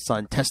sending his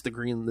son test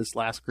this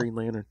last Green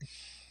Lantern.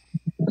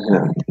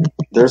 Yeah.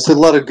 There's a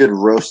lot of good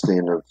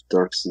roasting of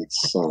Darkseid's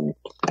son.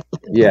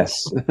 Yes.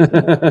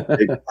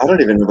 I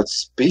don't even know what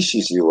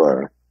species you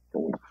are.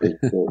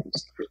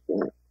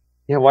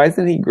 Yeah, why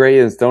isn't he gray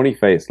and stony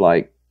faced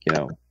like,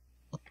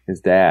 his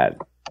dad?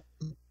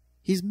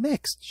 He's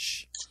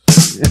mixed.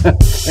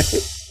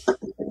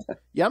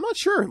 Yeah, I'm not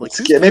sure.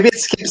 Maybe it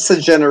skips a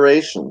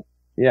generation.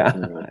 Yeah,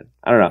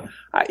 I don't know.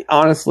 I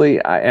honestly,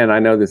 and I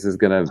know this is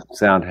going to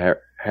sound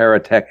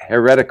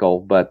heretical,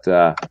 but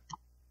I've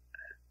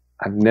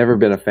never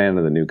been a fan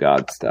of the New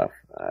God stuff.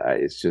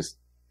 It's just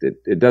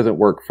it doesn't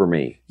work for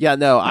me. Yeah,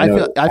 no, I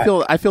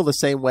feel the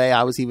same way.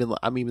 I'm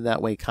even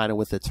that way kind of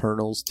with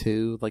Eternals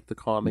too, like the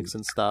comics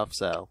and stuff.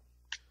 So,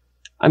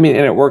 I mean,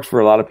 and it works for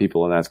a lot of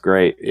people, and that's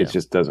great. Yeah. It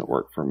just doesn't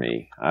work for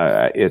me.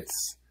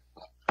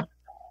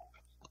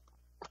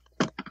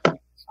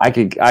 I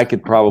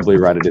could probably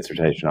write a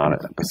dissertation on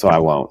it, so I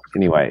won't.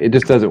 Anyway, it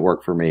just doesn't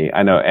work for me.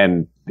 I know,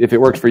 and if it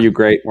works for you,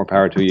 great, more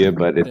power to you.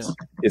 But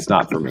it's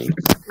not for me.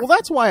 Well,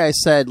 that's why I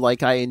said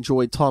I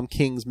enjoyed Tom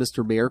King's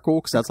Mr. Miracle,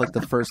 because that's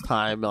the first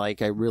time I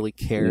really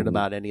cared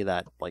about any of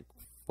that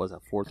was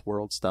that Fourth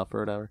World stuff or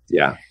whatever.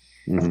 Yeah.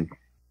 Mm-hmm.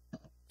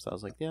 So I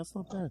was like, yeah, it's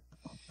not bad.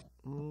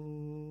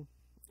 All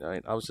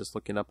right, I was just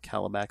looking up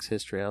Calibac's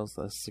history. I was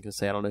gonna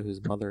say I don't know who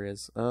his mother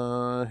is.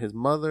 His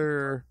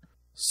mother.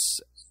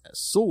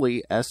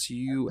 Sully,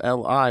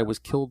 Suli, was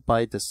killed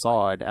by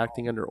Desaad,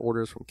 acting under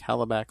orders from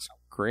Calibac's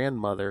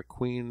grandmother,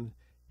 Queen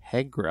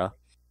Hegra.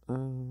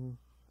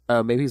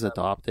 Maybe he's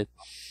adopted.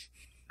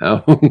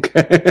 Oh,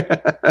 okay.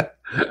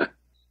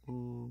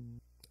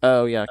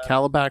 Oh yeah,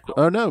 Calibac.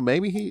 Oh no,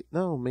 maybe he's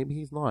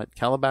not.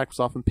 Calibac was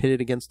often pitted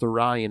against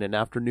Orion, and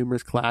after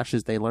numerous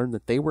clashes, they learned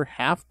that they were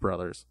half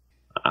brothers.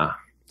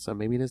 So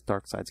maybe it is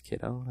Darkseid's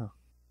kid. I don't know.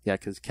 Yeah,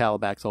 because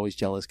Calibac's always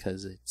jealous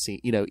because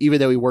even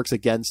though he works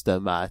against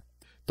them,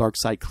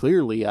 Darkseid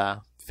clearly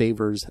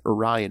favors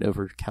Orion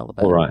over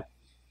Calibac. All right.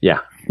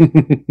 Yeah.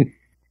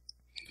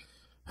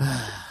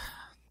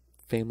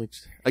 Family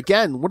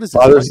again. What is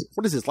Fathers,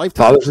 what is his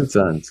lifetime? Fathers and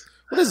sons.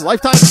 What is his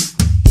lifetime?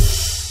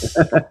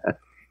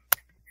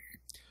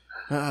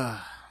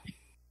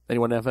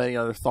 Anyone have any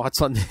other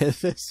thoughts on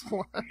this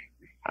one?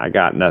 I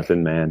got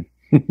nothing, man.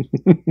 Not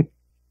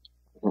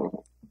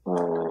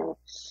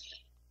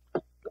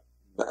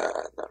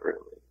really.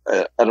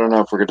 I don't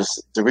know if we're going to...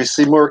 Do we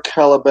see more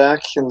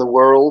Calabac in the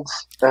world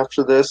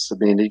after this? I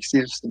mean, he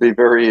seems to be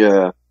very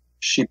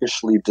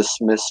sheepishly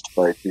dismissed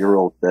by your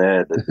old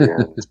dad at the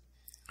end.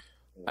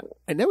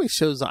 I know he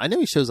shows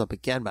up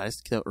again, but I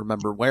just don't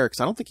remember where, because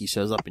I don't think he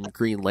shows up in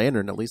Green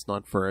Lantern, at least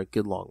not for a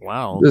good long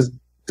while. Does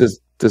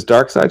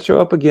Darkseid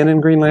show up again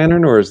in Green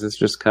Lantern, or is this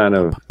just kind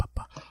of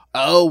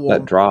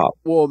that drop?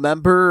 Well,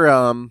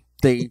 remember,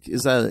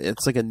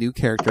 it's like a new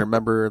character.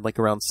 Remember, like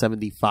around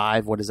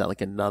 75. What is that?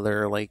 Like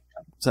another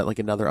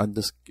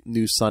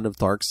new son of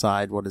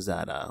Darkseid? What is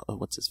that?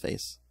 What's his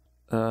face?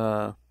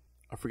 I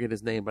forget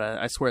his name, but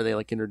I swear they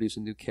like introduced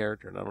a new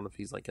character, and I don't know if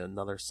he's like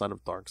another son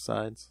of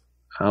Darkseid's.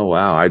 Oh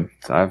wow,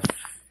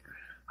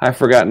 I've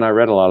forgotten I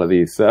read a lot of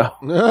these. So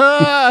hold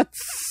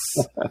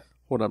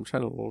on, I'm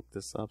trying to look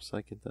this up so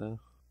I could.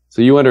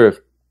 So you wonder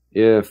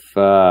if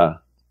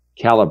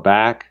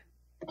Calabac,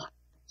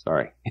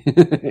 sorry,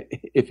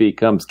 if he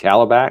comes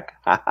Calabac.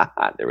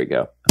 There we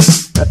go.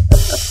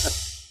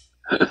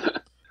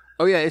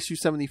 Oh yeah, issue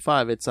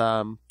 75. It's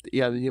you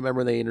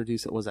remember they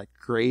introduced it? Was that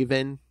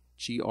Graven?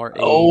 Graven.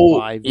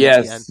 Oh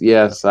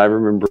yes, I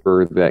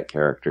remember that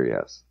character.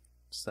 Yes.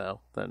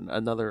 So then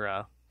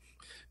another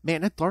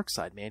man, that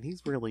Darkseid, man, he's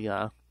really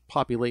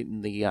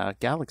populating the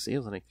galaxy,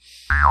 isn't he?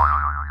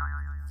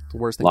 The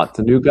worst thing, lots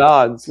of new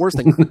gods. Worse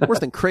than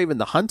Kraven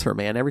the Hunter,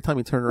 man. Every time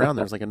you turn around,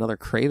 there's like another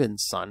Kraven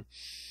son.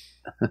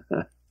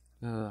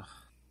 Oh,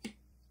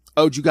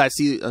 did you guys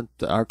see?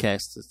 Okay,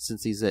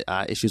 since these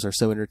issues are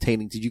so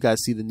entertaining, did you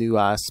guys see the new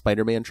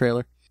Spider-Man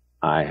trailer?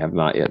 I have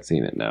not yet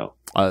seen it. No.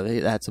 Oh,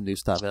 they had some new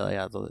stuff.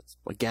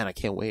 Again, I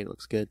can't wait. It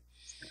looks good.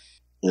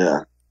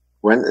 Yeah.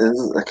 When's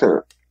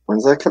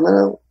that coming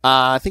out?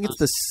 I think it's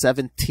the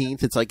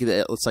 17th. It's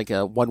like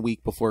a 1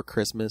 week before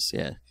Christmas.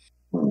 Yeah.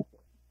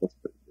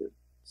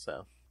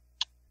 So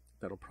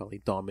that'll probably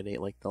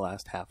dominate like the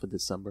last half of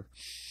December.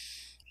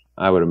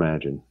 I would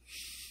imagine.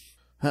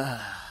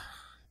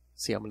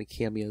 See how many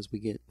cameos we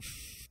get.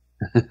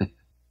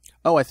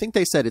 Oh, I think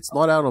they said it's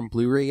not out on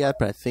Blu-ray yet,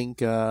 but I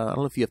think I don't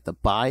know if you have to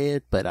buy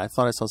it, but I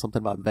thought I saw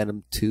something about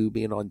Venom 2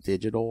 being on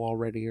digital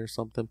already or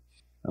something.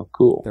 Oh,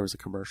 cool. There was a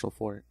commercial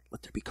for it.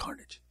 Let there be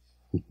carnage.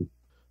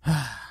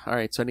 All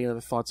right, so any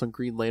other thoughts on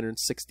Green Lantern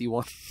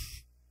 61?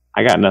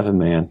 I got nothing,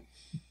 man.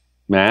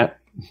 Matt?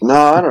 No,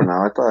 I don't know.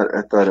 I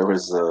thought it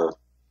was a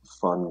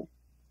fun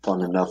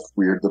enough,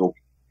 weird little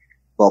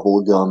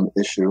bubblegum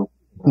issue.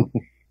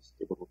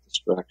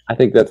 I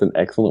think that's an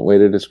excellent way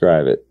to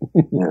describe it.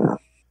 Yeah.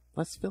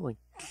 Less filling.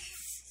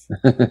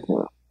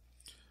 All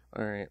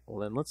right, well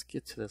then let's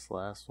get to this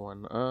last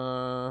one.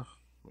 Let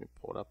me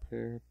pull it up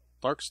here.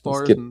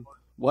 Darkstars and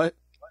what?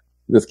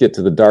 Let's get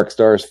to the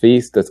Darkstars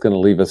feast. That's going to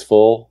leave us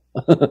full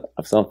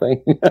of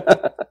something.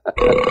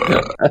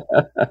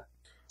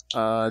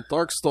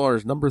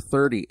 Darkstars number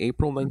 30,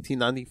 April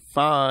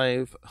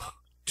 1995.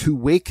 To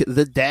Wake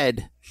the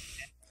Dead.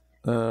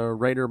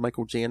 Writer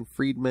Michael Jan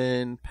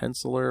Friedman,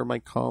 penciler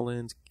Mike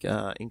Collins,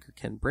 inker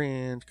Ken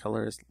Branch,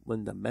 colorist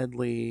Linda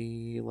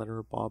Medley,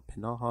 letterer Bob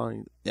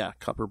Pinaha,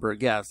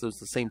 Kupperberg. Yeah, so it's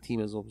the same team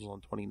as what was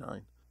on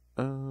 29.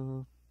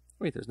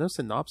 Wait, there's no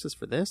synopsis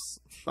for this?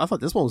 I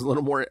thought this one was a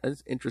little more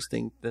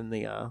interesting than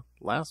the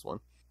last one.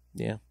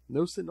 Yeah,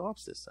 no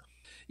synopsis.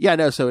 Yeah,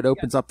 no, so it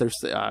opens up, there's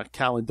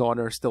Cal and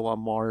Donna are still on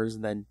Mars,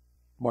 and then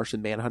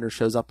Martian Manhunter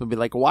shows up and be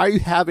like, why are you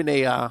having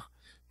a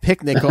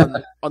picnic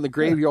on the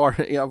graveyard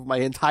of my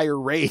entire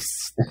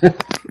race?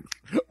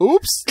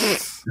 Oops.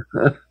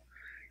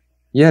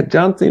 Yeah,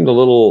 John seemed a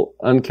little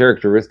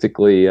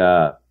uncharacteristically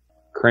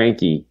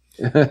cranky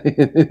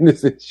in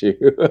this issue.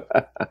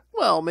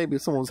 Well, maybe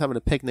if someone was having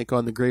a picnic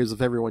on the graves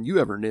of everyone you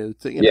ever knew.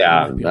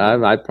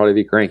 I'd probably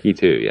be cranky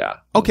too, yeah.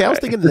 Okay, I was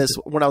thinking of this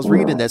when I was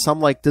reading this. I'm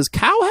like, does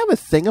Cal have a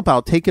thing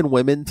about taking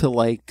women to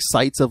like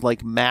sites of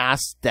like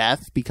mass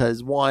death?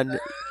 Because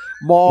one,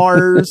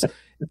 Mars...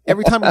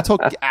 Every time we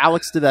took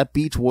Alex to that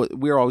beach, we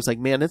were always like,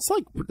 man, it's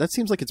like, that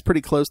seems like it's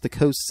pretty close to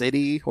Coast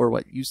City, or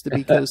what used to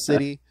be Coast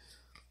City.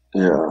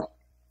 Yeah.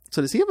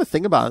 So does he have a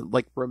thing about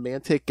like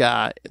romantic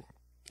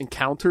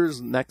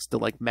encounters next to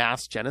like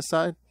mass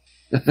genocide?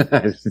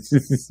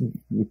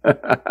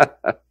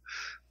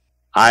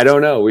 I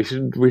don't know. We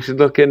should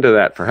look into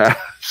that,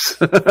 perhaps.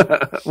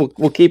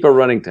 We'll keep a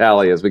running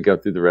tally as we go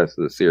through the rest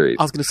of the series.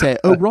 I was going to say,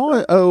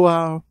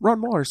 Ron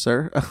Mars,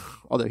 sir.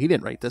 Although he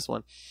didn't write this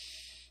one.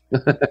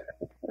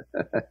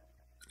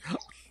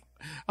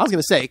 I was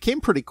going to say, it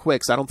came pretty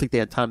quick, so I don't think they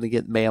had time to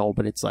get mail,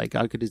 but it's like,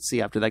 I could see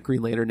after that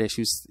Green Lantern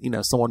issue,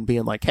 someone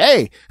being like,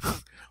 hey,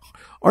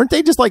 aren't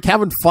they just like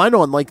having fun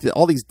on like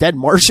all these dead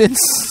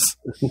Martians?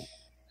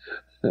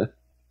 I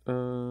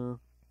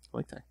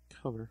like that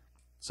cover.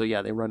 So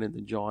yeah, they run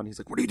into John. He's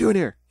like, what are you doing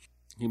here?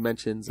 He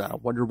mentions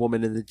Wonder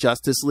Woman in the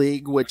Justice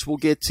League, which we'll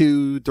get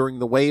to during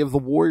the Way of the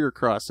Warrior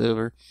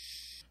crossover.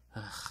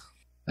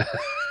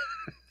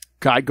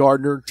 Guy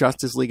Gardner,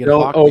 Justice League, and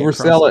don't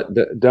oversell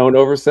it. Don't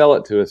oversell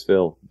it to us,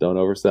 Phil. Don't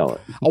oversell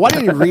it. Oh, I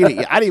didn't even read it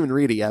yet. I didn't even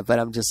read it yet, but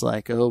I'm just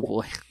like, oh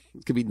boy,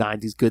 it could be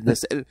 90s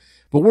goodness. But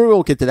we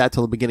won't get to that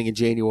till the beginning of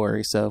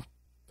January, so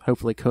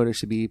hopefully Coda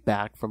should be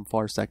back from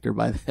Far Sector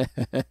by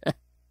then.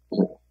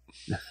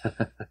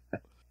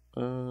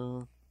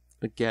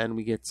 Again,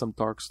 we get some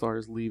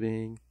Darkstars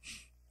leaving,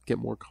 get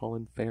more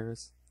Colin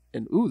Ferris,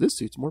 and ooh, this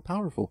suit's more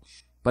powerful,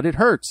 but it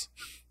hurts.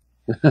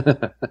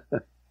 But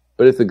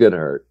it's a good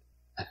hurt.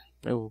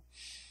 Oh,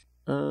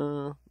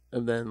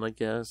 and then I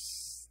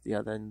guess,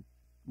 then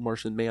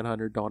Martian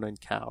Manhunter, Donna,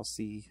 and Cal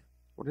see,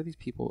 what are these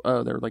people?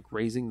 Oh, they're like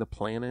raising the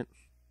planet.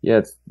 Yeah,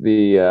 it's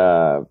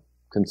the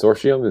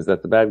Consortium. Is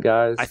that the bad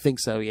guys? I think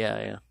so.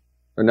 Yeah.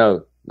 Or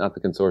no, not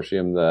the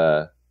Consortium.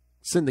 The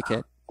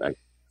Syndicate.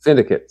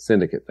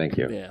 Syndicate. Thank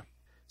you. Yeah,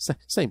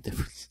 same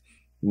difference.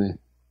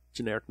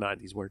 Generic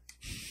 90s word.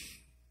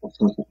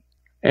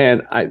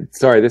 And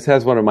this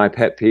has one of my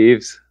pet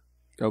peeves.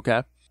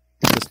 Okay.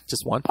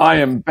 Just one. I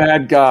am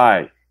bad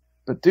guy.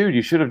 But dude,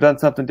 you should have done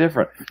something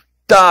different.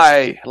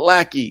 Die,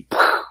 lackey.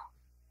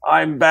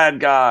 I'm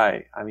bad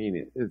guy. I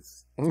mean,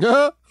 it's...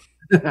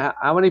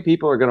 How many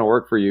people are going to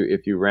work for you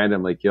if you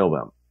randomly kill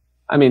them?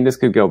 I mean, this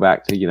could go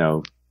back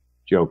to,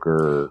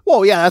 Joker.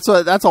 Well, yeah,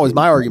 that's always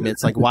my argument.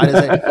 It's like, why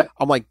does it...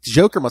 I'm like,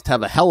 Joker must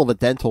have a hell of a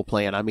dental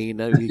plan. I mean,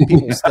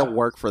 people still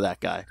work for that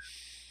guy.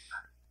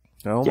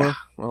 Oh, yeah.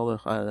 Well,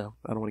 I don't know.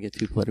 I don't want to get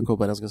too political,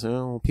 but I was going to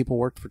say, people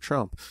worked for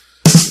Trump.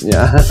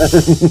 Yeah.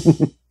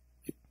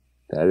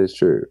 That is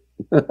true.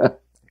 I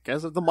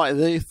guess if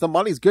the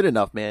money's good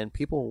enough, man,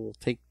 people will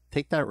take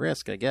that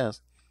risk, I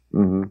guess.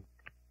 Mm-hmm.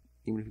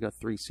 Even if you've got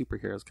 3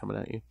 superheroes coming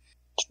at you.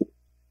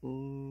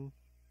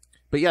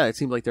 But yeah, it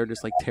seems like they're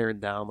just like tearing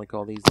down like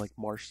all these like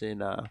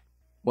Martian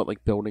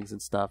buildings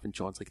and stuff, and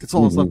John's like, that's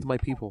all that's left of my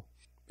people.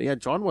 But yeah,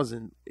 John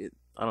wasn't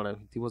I don't know,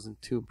 he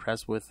wasn't too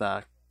impressed with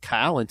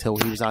Kyle until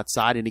he was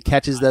outside and he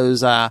catches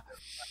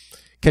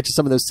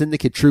some of those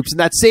Syndicate troops in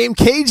that same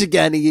cage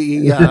again.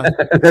 He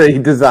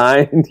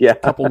designed, a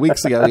couple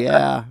weeks ago,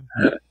 yeah.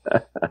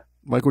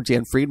 Michael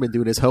Jan Friedman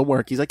doing his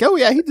homework. He's like, oh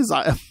yeah, he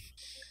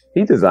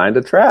designed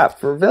a trap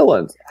for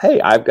villains.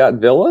 Hey, I've got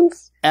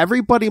villains.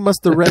 Everybody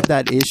must have read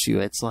that issue.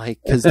 It's like,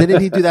 because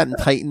didn't he do that in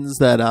Titans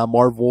that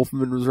Marv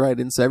Wolfman was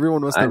writing? So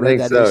everyone must have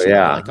read that issue.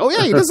 Yeah. Like, oh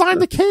yeah, he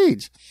designed the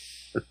cage.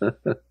 It would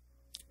have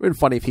been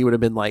funny if he would have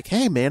been like,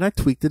 hey man, I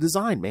tweaked the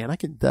design, man. I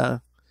could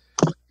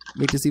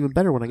make this even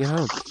better when I get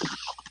home.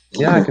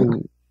 Yeah, I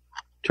can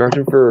charge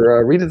him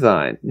for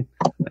redesign.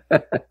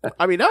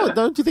 I mean,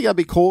 don't you think that'd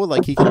be cool?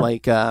 Like he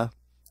can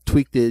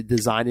tweak the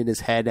design in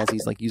his head as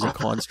he's like using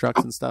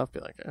constructs and stuff.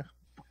 Be like,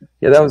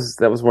 yeah, that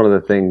was one of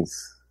the things.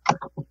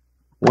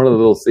 One of the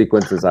little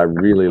sequences I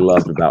really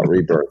loved about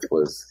Rebirth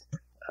was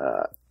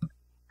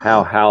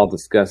how Hal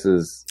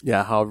discusses,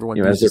 how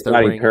everyone as they're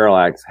fighting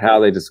Parallax,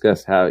 how they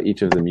discuss how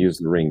each of them use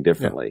the ring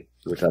differently,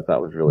 which I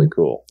thought was really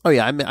cool. Oh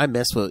yeah, I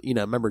miss what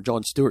remember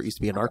John Stewart used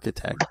to be an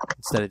architect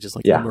instead of just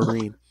like a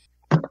Marine.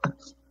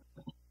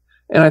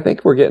 And I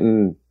think we're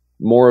getting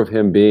more of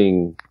him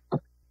being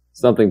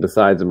something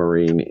besides a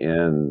Marine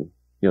in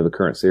the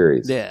current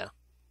series. Yeah,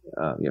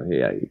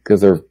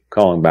 because they're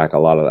calling back a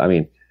lot of. I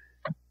mean,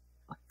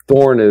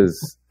 Thorne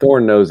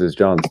knows his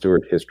John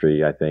Stewart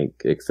history, I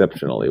think,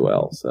 exceptionally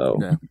well. So,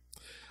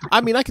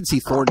 I mean, I can see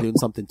Thorne doing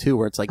something too,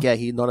 where it's like,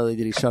 he not only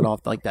did he shut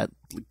off like that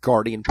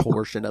Guardian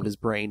portion of his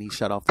brain, he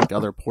shut off like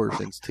other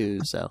portions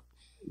too. So,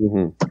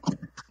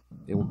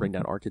 it will bring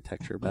that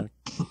architecture back.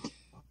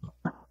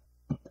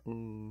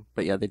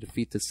 But yeah, they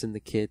defeat the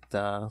Syndicate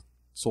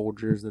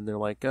soldiers, and they're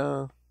like,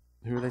 who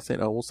are they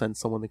saying? Oh, we'll send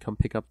someone to come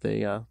pick up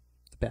the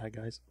bad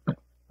guys.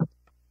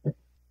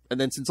 And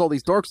then since all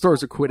these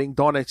Darkstars are quitting,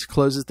 Donna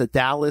closes the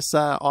Dallas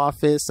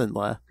office and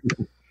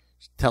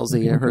tells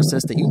her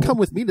assistant, you can come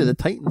with me to the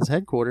Titans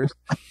headquarters.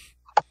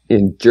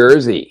 In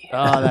Jersey.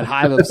 Oh, that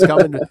hive of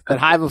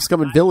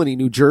scum and villainy,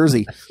 New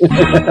Jersey.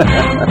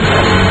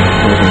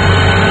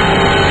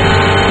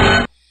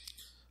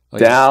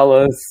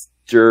 Dallas,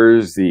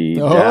 Jersey.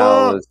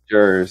 Dallas,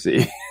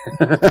 Jersey.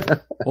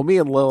 Well, me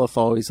and Lilith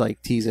always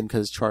like tease him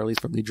because Charlie's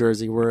from New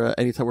Jersey.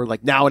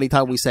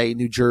 Anytime we say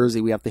New Jersey,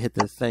 we have to hit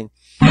the thing.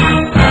 It's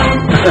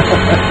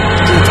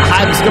a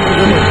hive of scum and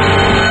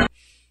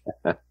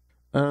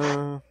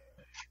villainy.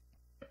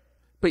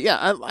 But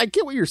yeah, I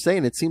get what you're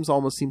saying. It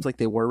almost seems like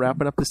they were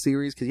wrapping up the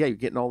series because you're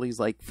getting all these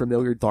like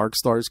familiar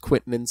Darkstars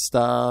quitting and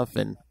stuff,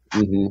 and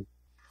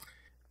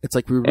it's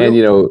like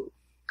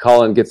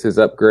Colin gets his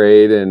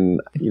upgrade, and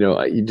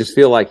you just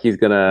feel like he's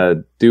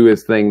gonna do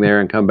his thing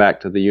there and come back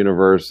to the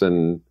universe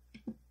and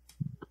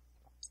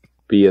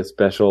be a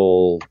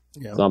special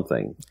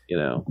something,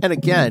 And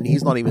again,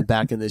 he's not even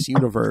back in this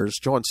universe.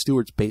 Jon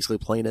Stewart's basically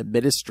playing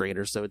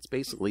administrator, so it's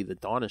basically the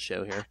Donna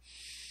show here.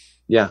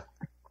 Yeah,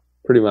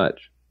 pretty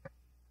much.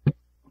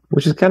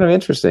 Which is kind of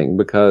interesting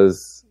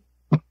because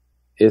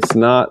it's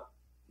not,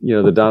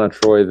 the Donna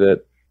Troy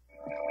that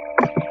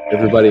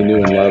everybody knew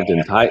and loved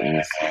in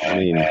Titans. I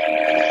mean,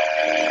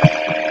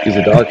 he's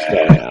a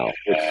Darkstar now,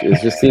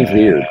 which just seems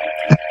weird.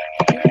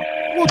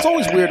 Well, it's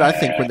always weird, I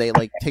think, when they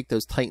like take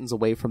those Titans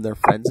away from their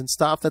friends and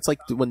stuff. That's like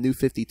when New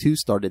 52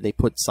 started, they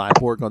put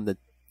Cyborg on the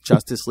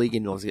Justice League,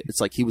 and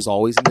it's like he was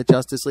always in the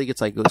Justice League.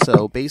 It's like,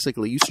 so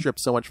basically you stripped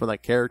so much from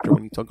that character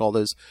when you took all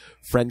those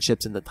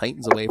friendships and the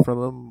Titans away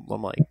from him.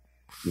 I'm like,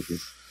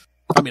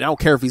 I mean, I don't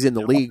care if he's in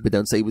the league, but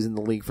don't say he was in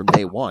the league from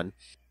day one.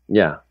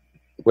 Yeah.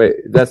 Wait,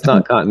 that's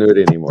not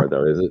continuity anymore,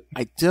 though, is it?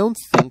 I don't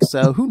think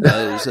so. Who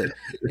knows?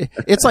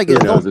 It's like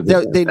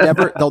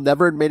they'll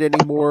never admit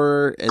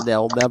anymore, and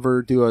they'll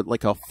never do a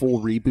full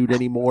reboot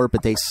anymore.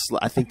 But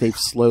I think they've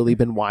slowly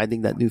been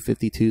winding that New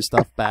 52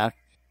 stuff back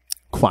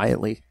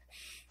quietly.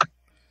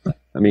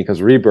 I mean,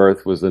 because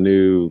Rebirth was the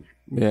new,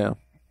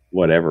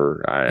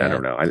 whatever. I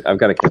don't know. I've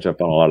got to catch up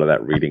on a lot of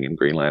that reading in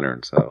Green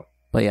Lantern. So,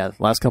 but yeah,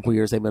 the last couple of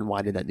years they've been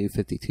winding that New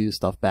 52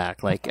 stuff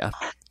back. Like,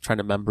 trying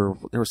to remember,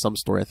 there was some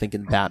story I think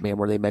in Batman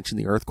where they mentioned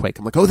the earthquake.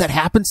 I'm like, oh, that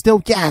happened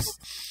still? Yes.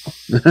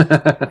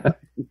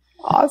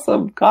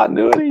 Awesome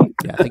continuity.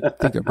 Yeah, I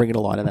think they're bringing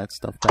a lot of that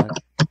stuff back.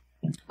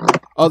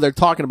 Oh, they're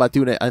talking about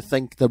doing it. I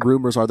think the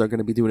rumors are they're going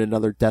to be doing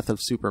another Death of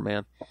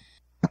Superman.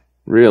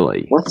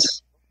 Really? What?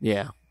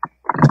 Yeah.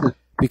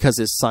 Because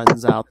his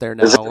son's out there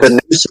now. Is it a new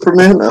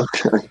Superman?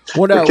 Okay.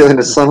 Well, no. They're killing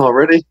his son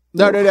already?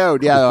 No.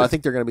 Yeah, I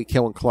think they're going to be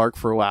killing Clark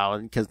for a while,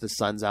 and because the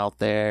son's out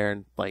there,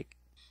 and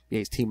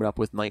he's teaming up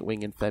with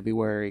Nightwing in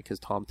February because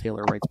Tom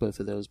Taylor writes both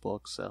of those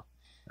books. So,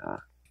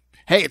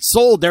 hey, it's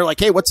sold. They're like,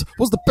 hey, what's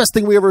the best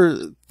thing we ever?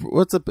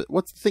 What's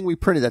the thing we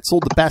printed that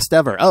sold the best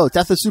ever? Oh,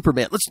 Death of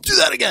Superman. Let's do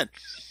that again.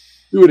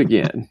 Do it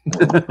again.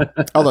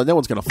 Although no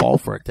one's going to fall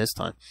for it this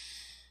time.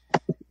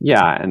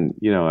 Yeah, and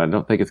I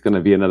don't think it's going to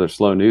be another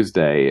slow news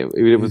day.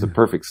 It was a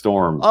perfect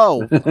storm.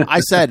 Oh,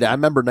 I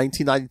remember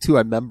 1992.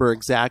 I remember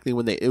exactly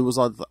when it was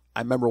on.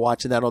 I remember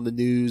watching that on the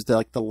news.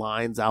 The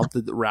lines out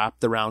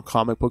wrapped around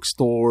comic book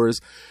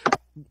stores,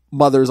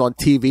 mothers on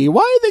TV.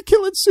 Why are they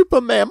killing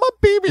Superman? My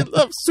baby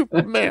loves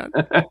Superman.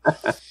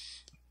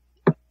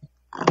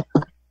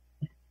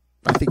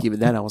 I think even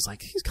then I was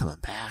like, he's coming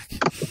back.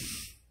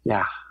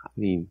 Yeah, I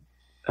mean.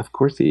 Of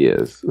course he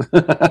is.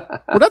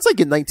 Well, that's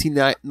like in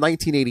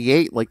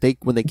 1988,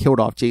 when they killed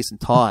off Jason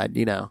Todd,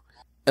 and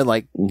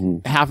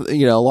half,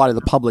 a lot of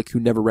the public who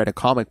never read a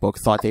comic book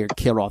thought they had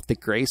killed off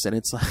Dick Grayson.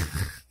 It's like,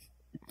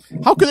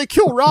 how could they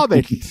kill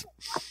Robin?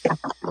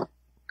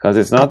 Because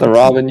it's not the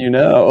Robin you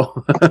know.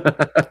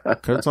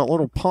 Because it's a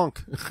little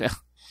punk.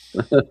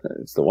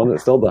 It's the one that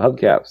stole the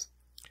hubcaps.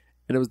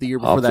 And it was the year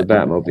before off that the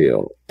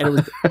Batmobile.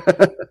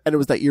 And it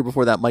was that year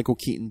before that Michael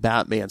Keaton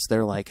Batman. So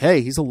they're like,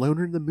 hey, he's a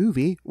loner in the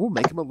movie. We'll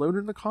make him a loner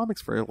in the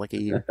comics for a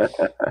year.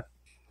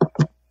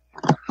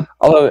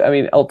 Although, I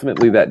mean,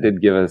 ultimately that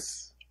did give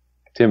us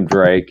Tim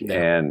Drake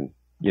and,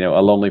 A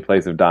Lonely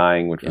Place of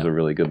Dying, which was a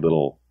really good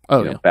little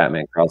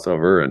Batman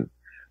crossover, and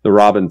the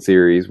Robin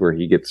series where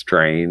he gets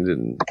trained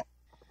and...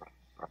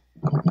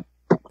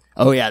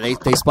 Oh, yeah, they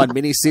spun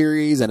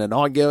miniseries and an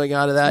ongoing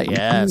out of that.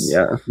 Yes.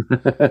 Yeah,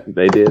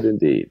 they did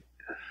indeed.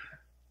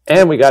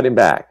 And we got him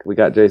back. We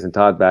got Jason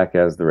Todd back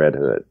as the Red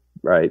Hood,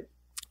 right?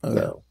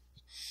 Oh,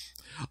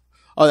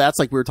 Oh, that's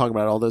like we were talking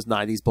about all those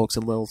 90s books,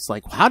 and it's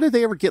like, how did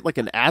they ever get like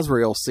an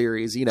Azrael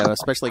series,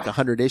 especially like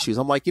 100 issues?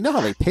 I'm like,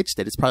 how they pitched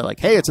it? It's probably like,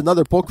 hey, it's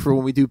another book for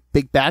when we do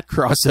big bat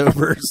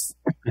crossovers.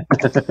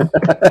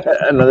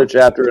 Another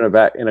chapter in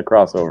a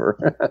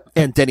crossover.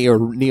 And Denny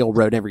O'Neil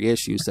wrote every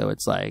issue, so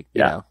it's like,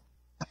 I'm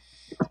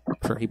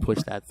sure he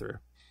pushed that through.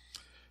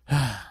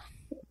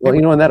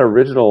 Well, and that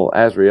original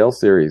Azrael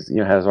series,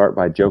 has art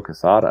by Joe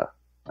Quesada.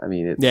 I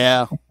mean, it's...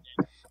 Yeah.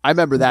 I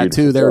remember that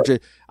too.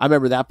 I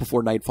remember that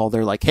before Nightfall.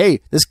 They're like,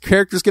 hey, this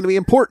character's going to be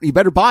important. You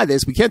better buy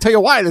this. We can't tell you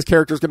why this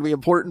character's going to be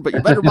important, but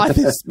you better buy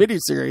this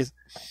miniseries.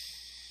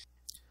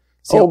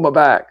 My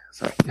back.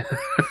 Sorry.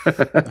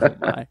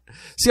 My.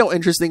 See how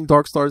interesting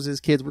Darkstars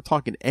is, kids? We're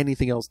talking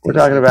anything else. We're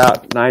talking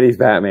about 90s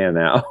Batman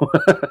now.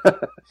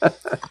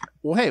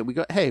 Well, hey, we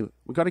got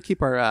to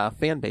keep our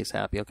fan base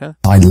happy, okay?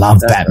 I love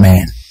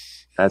Batman.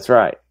 That's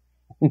right.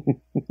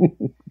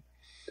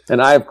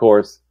 And I, of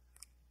course,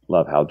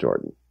 love Hal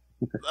Jordan.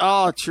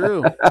 Oh,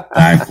 true.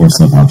 I, of course,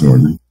 love Hal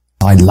Jordan.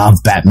 I love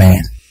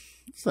Batman.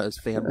 It's those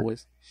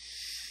fanboys.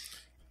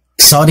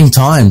 Exciting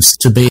times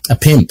to be a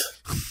pimp.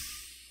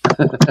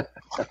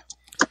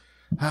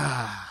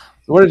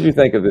 What did you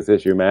think of this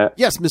issue, Matt?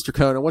 Yes, Mr.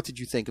 Conan, what did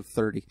you think of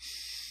 30?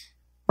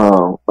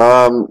 Well,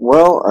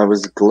 I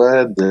was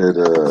glad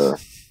that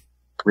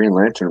Green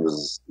Lantern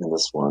was in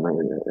this one. I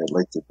mean, I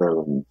liked it better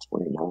than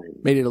 29.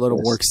 Made it a little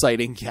more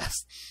exciting, yes.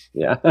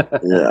 Yeah.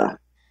 Yeah.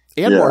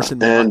 And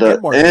Martian. And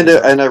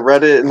I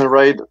read it in the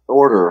right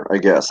order, I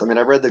guess. I mean,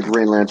 I read the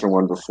Green Lantern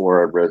one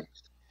before I read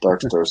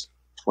Darkstars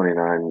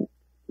 29,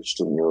 which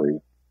didn't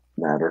really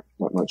matter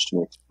that much to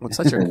me.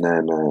 And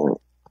then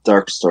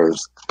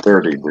Darkstars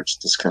 30, which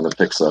just kind of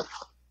picks up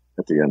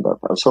at the end of.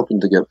 I was hoping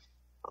to get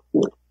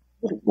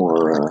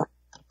more.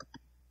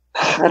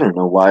 I don't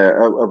know why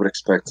I would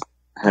expect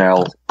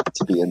Hal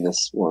to be in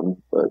this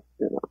one, but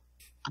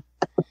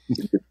it's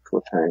a good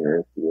cliffhanger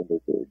at the end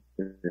of the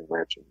Green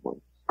Lantern one.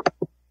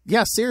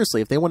 Yeah,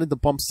 seriously, if they wanted to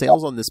bump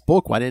sales on this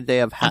book, why didn't they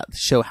have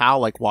show Hal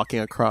like walking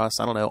across,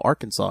 I don't know,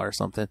 Arkansas or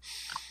something?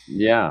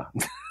 Yeah.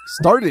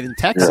 Started in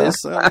Texas.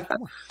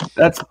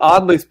 That's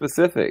oddly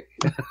specific.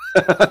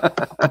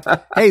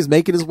 Hey, he's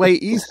making his way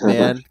east,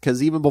 man.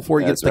 Because even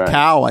before he gets the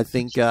cow, I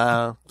think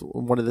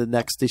one of the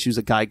next issues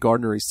of Guy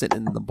Gardner, he's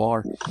sitting in the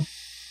bar.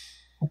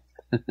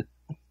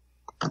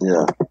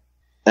 Yeah.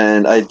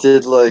 And I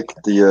did like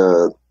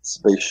the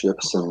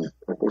spaceships and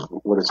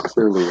what is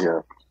clearly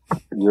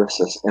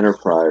USS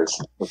Enterprise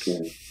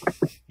looking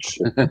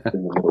ship in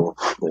the middle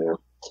there.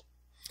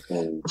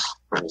 And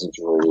I was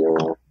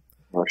enjoying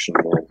Martian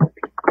Man.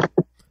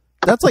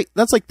 That's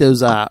like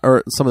those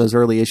or some of those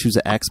early issues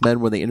of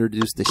X-Men when they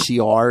introduced the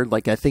Shi'ar.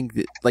 Like I think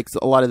like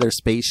a lot of their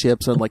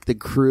spaceships and like the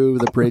crew,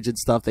 the bridge and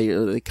stuff.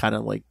 They kind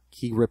of like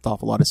he ripped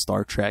off a lot of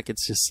Star Trek.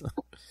 It's just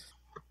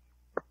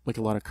like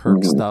a lot of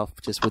Kirk stuff,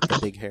 just with the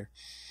big hair.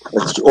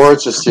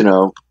 It's just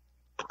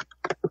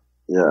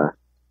yeah.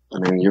 I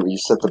mean, you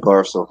set the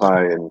bar so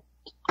high, and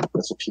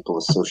that's what people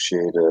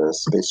associate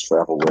space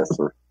travel with,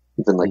 or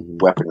even like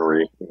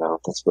weaponry.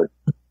 That's what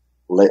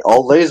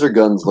all laser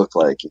guns look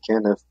like. You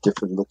can't have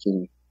different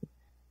looking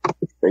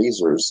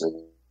phasers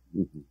and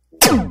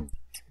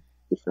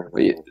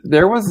different.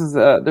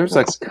 There's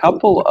a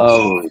couple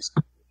of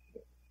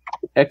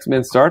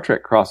X-Men Star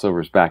Trek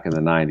crossovers back in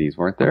the 90s,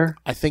 weren't there?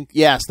 I think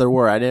yes, there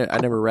were. I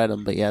never read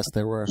them, but yes,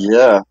 there were.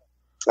 Yeah.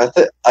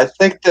 I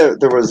think there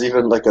was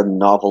even like a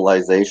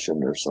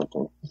novelization or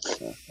something.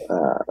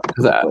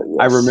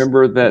 I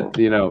remember that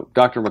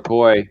Dr.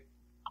 McCoy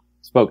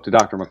spoke to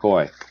Dr.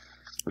 McCoy,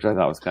 which I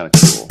thought was kind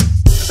of cool.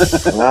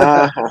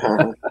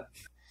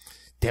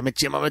 Damn it,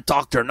 Jim! I'm a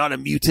doctor, not a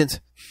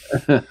mutant.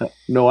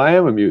 No, I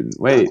am a mutant.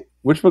 Wait,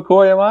 which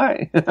McCoy am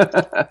I?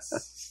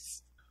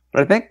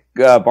 But I think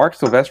Bark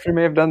Silvestri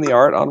may have done the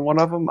art on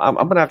one of them. I'm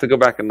going to have to go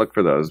back and look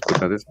for those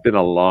because it's been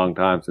a long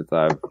time since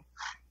I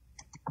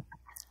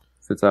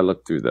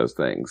looked through those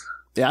things.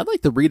 Yeah, I'd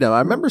like to read them. I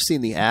remember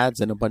seeing the ads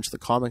in a bunch of the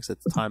comics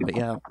at the time, but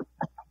yeah,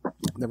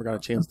 never got a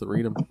chance to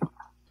read them.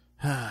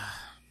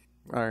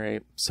 All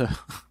right, so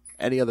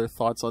any other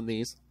thoughts on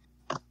these?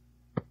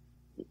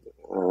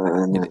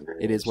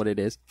 It is what it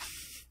is.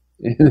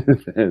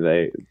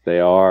 They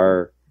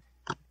are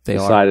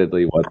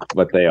decidedly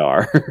what they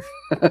are.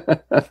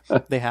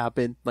 They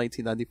happened.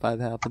 1995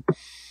 happened.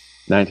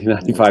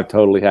 1995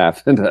 totally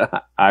happened.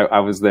 I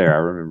was there. I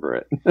remember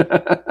it.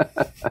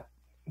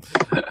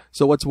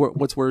 So what's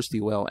worse to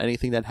you, Will?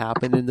 Anything that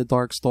happened in the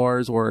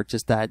Darkstars, or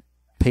just that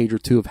page or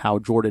two of Hal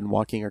Jordan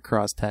walking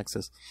across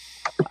Texas?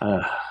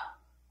 I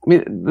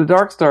mean, the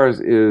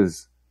Darkstars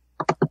is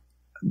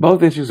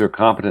both issues are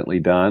competently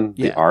done.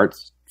 Yeah. The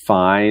art's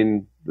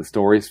fine. The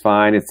story's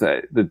fine. It's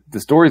the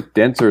story's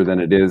denser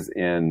than it is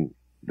in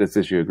this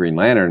issue of Green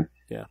Lantern.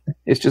 Yeah,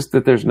 it's just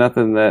that there's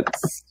nothing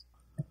that's.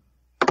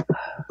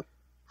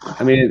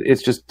 I mean,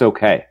 it's just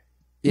okay.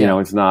 Yeah.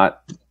 It's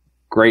not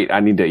great. I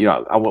need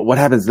to. What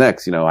happens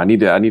next? I need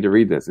to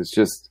read this. It's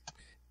just.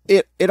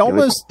 It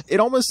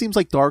almost seems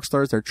like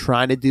Darkstars are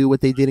trying to do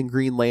what they did in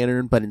Green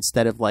Lantern, but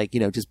instead of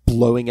just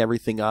blowing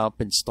everything up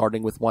and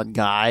starting with one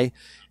guy,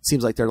 it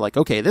seems like they're like,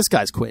 okay, this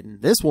guy's quitting,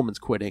 this woman's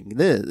quitting,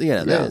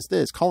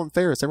 this Colin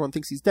Ferris, everyone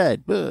thinks he's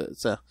dead,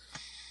 so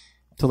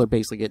until they're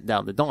basically getting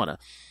down to Donna.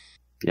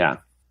 Yeah,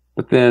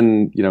 but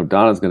then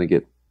Donna's going to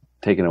get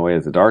taken away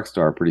as a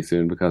Darkstar pretty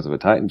soon because of a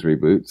Titans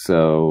reboot.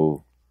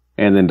 So,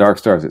 and then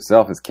Darkstars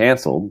itself is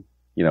canceled.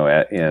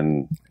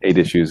 In 8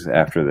 issues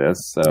after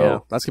this. So yeah,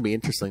 that's gonna be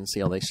interesting to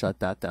see how they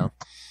shut that down.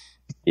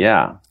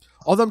 Yeah.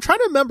 Although I'm trying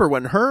to remember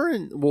when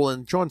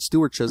and John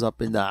Stewart shows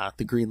up in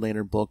the Green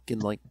Lantern book in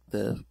like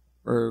the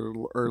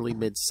early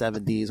mid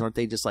 70s, aren't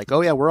they just like,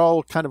 oh yeah, we're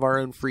all kind of our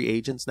own free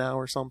agents now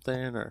or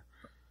something? Or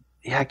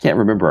yeah, I can't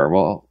remember.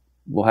 Well,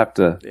 we'll have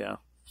to. Yeah,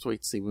 so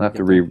wait to see. We'll have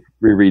to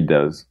reread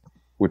those,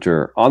 which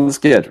are on the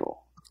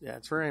schedule. Yeah,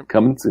 that's right.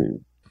 Coming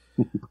soon.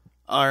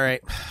 All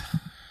right.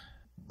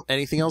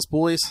 Anything else,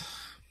 boys?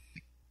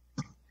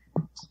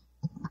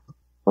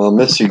 I'll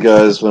miss you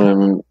guys when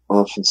I'm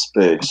off in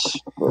space.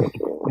 But,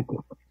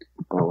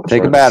 I will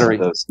take a battery.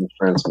 Those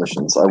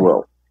transmissions. I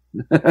will.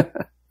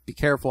 Be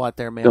careful out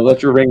there, man. Don't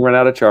let your ring run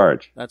out of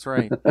charge. That's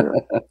right.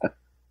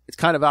 It's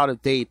kind of out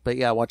of date, but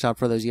yeah, watch out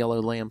for those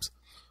yellow lamps.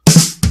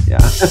 Yeah.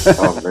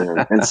 Oh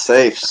man, and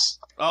safes.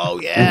 Oh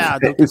yeah,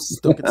 don't get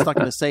stuck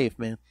in a safe,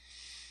 man.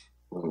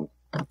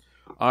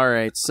 All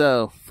right,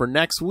 so for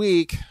next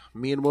week,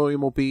 me and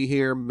William will be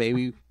here.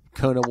 Maybe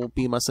Kona will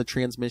beam us a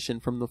transmission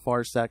from the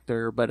far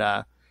sector,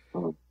 but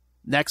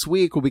next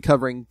week we'll be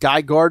covering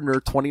Guy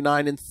Gardner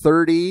 29 and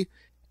 30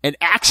 and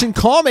Action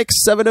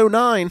Comics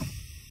 709.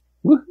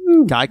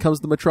 Woo-hoo. Guy comes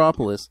to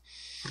Metropolis.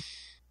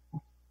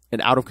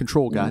 An out of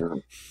control guy.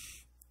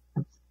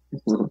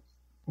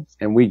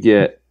 And we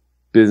get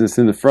business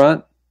in the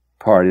front,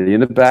 party in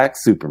the back,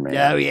 Superman.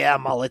 Oh yeah,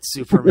 mullet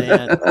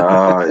Superman.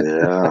 Oh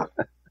yeah.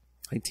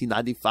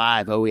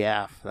 1995. Oh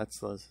yeah,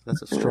 that's a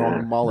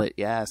strong mullet.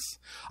 Yes,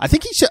 I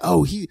think he should.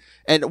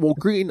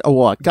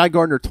 Guy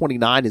Gardner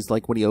 29 is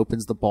like when he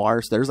opens the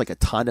bar. So there's like a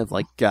ton of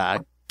like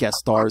guest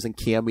stars and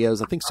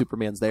cameos. I think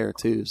Superman's there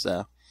too.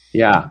 So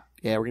Yeah.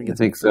 Yeah, we're going to get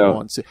I think to so.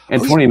 one soon.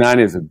 And 29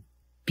 is a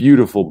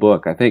beautiful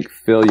book. I think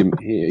Phil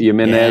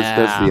Jimenez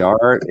does the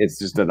art. It's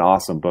just an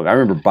awesome book. I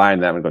remember buying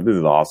that and going, this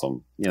is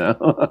awesome, you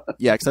know?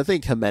 Yeah, because I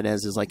think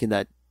Jimenez is like in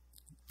that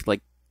like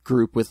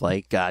group with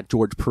like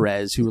George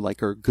Perez, who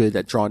like are good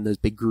at drawing those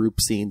big group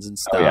scenes and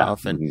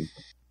stuff. And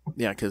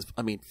yeah, because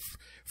I mean,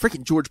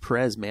 freaking George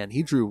Perez, man,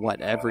 he drew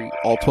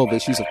all 12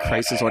 issues of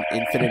Crisis on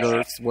Infinite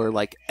Earths, where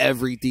like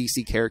every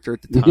DC character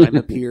at the time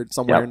appeared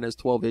somewhere in those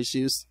 12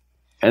 issues.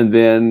 And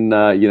then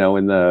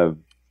in the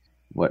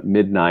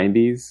mid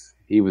 90s,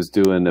 he was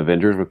doing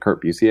Avengers with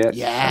Kurt Busiek.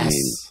 Yes.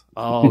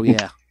 Oh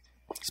yeah.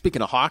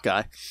 Speaking of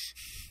Hawkeye.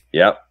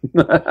 Yep.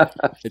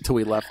 until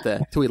he left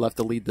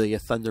to lead the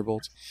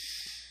Thunderbolts.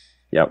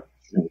 Yep.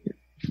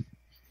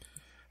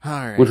 All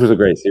right. Which was a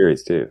great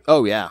series too.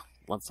 Oh yeah,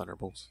 love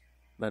Thunderbolts.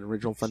 That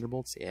original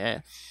Thunderbolts. Yeah.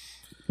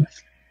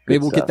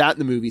 Maybe we'll get that in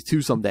the movies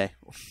too someday.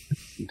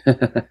 All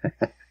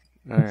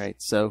right.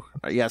 So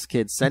yes,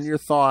 kids, send your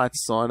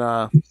thoughts on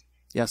the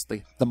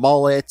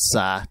mullets.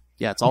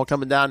 It's all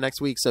coming down next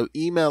week. So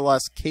email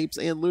us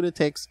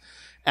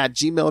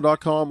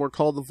capesandlunatics@gmail.com or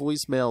call the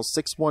voicemail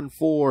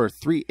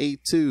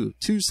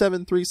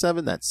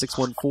 614-382-2737. That's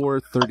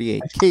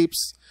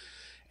 614-38-CAPES.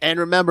 And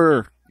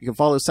remember, you can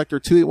follow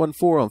Sector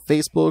 2814 on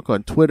Facebook,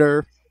 on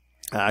Twitter.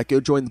 Go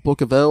join the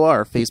Book of Oa,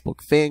 our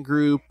Facebook fan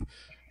group.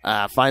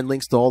 Find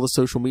links to all the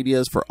social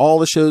medias for all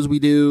the shows we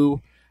do.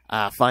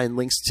 Find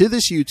links to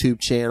this YouTube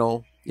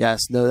channel.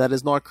 Yes, no, that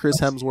is not Chris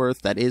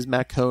Hemsworth. That is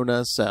Matt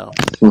Kona. So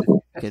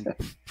you can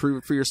prove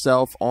it for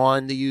yourself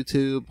on the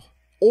YouTube.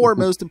 Or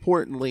most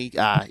importantly,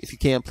 if you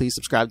can, please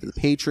subscribe to the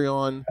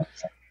Patreon.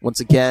 Once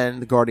again,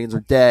 the Guardians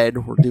are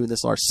dead. We're doing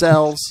this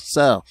ourselves.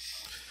 So,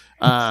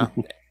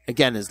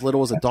 again, as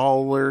little as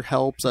 $1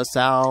 helps us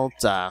out.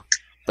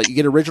 But you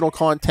get original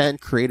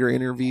content, creator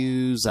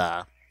interviews.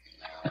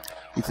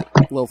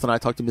 Lilith and I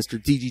talk to Mr.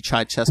 D.G.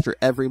 Chichester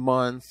every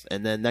month.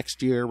 And then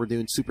next year, we're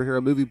doing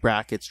superhero movie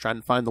brackets, trying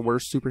to find the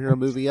worst superhero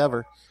movie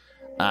ever.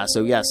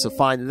 So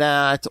find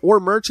that.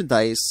 Or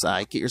merchandise.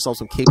 Get yourself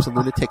some Capes and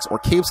Lunatics or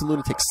Capes and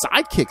Lunatics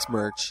Sidekicks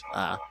merch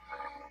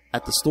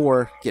at the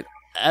store. Get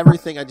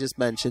everything I just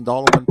mentioned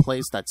all in one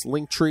place. That's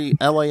Linktree,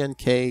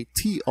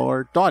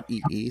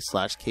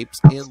 linktr.ee/Capes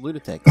and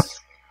Lunatics.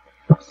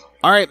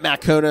 All right, Matt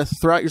Kona,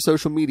 throw out your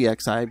social media,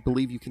 because I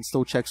believe you can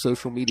still check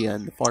social media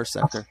in the far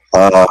sector.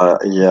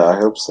 Yeah, I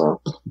hope so.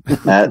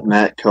 At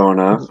Matt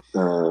Kona,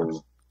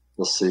 you'll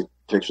see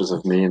pictures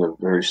of me in a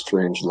very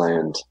strange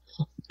land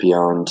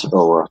beyond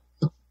Oa,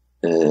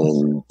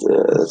 and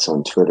it's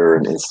on Twitter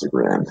and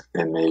Instagram.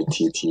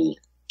 MATTKONA.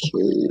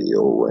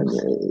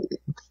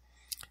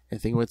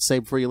 Anything you want to say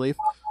before you leave?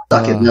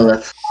 Suck it,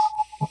 Lilith.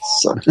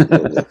 Suck it,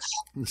 Lilith.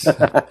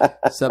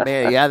 So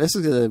man, yeah, this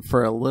is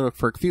for a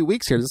few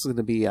weeks here. This is going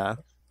to be.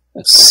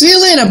 See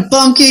you later,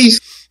 bunkies.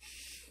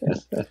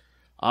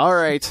 All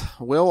right,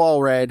 Will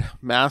Allred,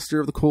 master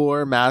of the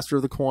core, master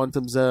of the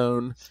quantum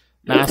zone,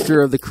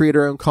 master of the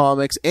creator-owned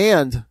comics,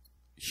 and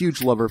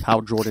huge lover of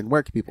Hal Jordan.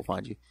 Where can people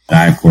find you?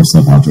 I, of course,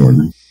 love Hal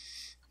Jordan.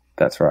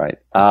 That's right.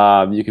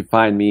 You can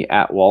find me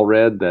at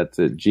Walred. That's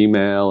at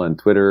Gmail and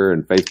Twitter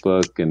and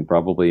Facebook and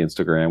probably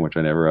Instagram, which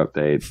I never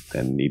update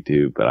and need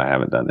to, but I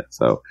haven't done it.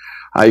 So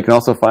you can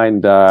also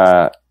find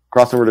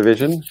Crossover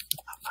Division.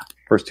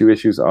 First 2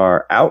 issues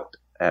are out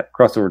at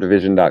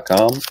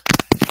crossoveridivision.com.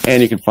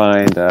 And you can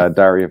find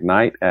Diary of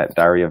Night at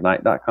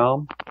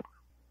diaryofnight.com.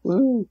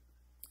 Woo!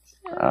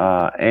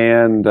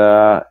 And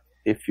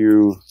if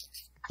you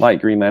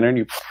like Green Lantern,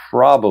 you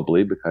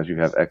probably, because you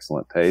have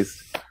excellent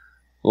taste,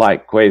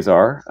 like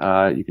Quasar.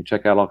 You can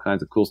check out all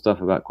kinds of cool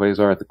stuff about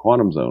Quasar at the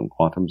Quantum Zone,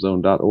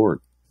 quantumzone.org.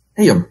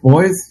 Hey,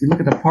 boys, you look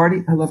at the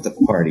party? I love the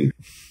party.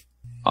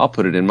 I'll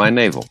put it in my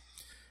navel.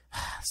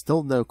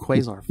 Still no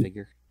Quasar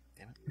figure.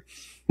 Damn it.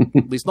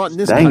 At least not in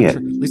this country.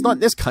 At least not in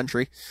this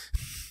country.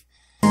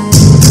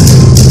 Alright.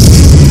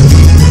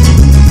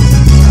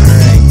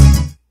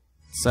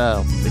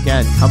 So,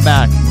 again, come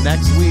back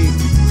next week.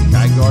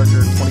 Guy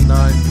Gardner,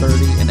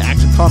 2930, and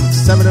Action Comics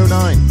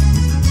 709.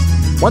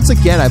 Once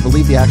again, I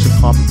believe the Action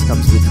Comics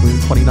comes between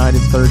 29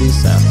 and 30,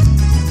 so.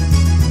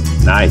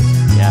 Nice.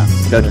 Yeah.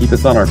 Gotta keep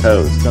us on our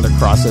toes. Another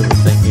crossover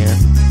thing here.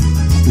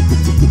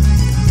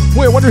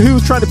 Boy, I wonder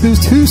who's trying to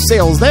boost whose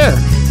sales there.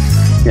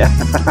 Yeah.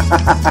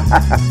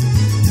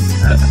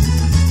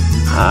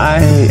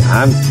 I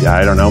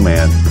don't know,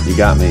 man. You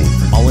got me.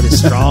 Mullet is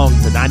strong.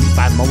 The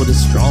 95 mullet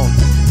is strong.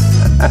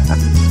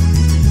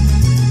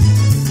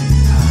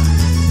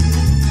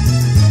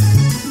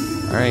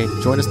 All right,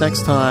 join us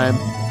next time.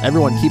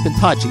 Everyone, keep in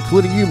touch,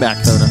 including you,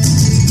 Matt Kona.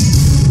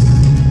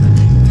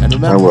 And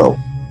remember, I will.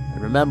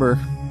 And remember,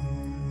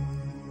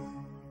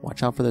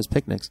 watch out for those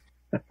picnics.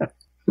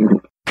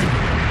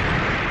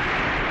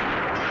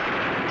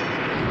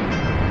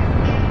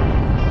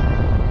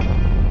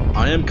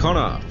 I am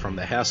Connor from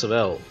the House of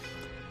L.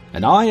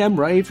 And I am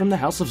Ray from the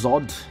House of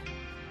Zod.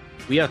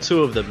 We are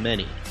 2 of the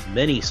many,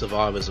 many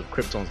survivors of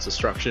Krypton's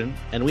destruction,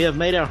 and we have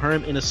made our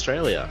home in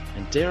Australia,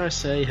 and dare I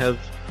say, have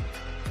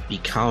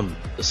become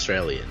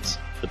Australians,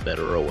 for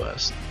better or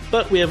worse.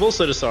 But we have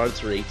also decided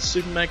to read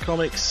Superman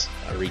comics,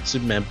 read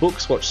Superman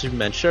books, watch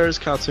Superman shows,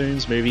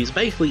 cartoons, movies,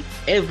 basically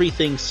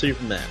everything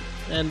Superman,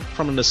 and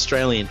from an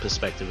Australian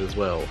perspective as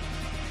well.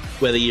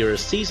 Whether you're a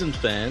seasoned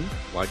fan,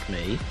 like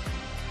me,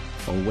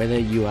 or whether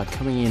you are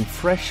coming in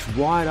fresh,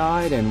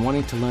 wide-eyed and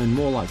wanting to learn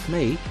more like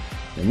me,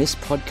 then this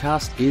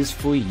podcast is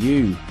for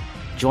you.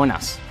 Join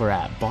us for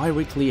our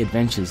bi-weekly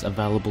adventures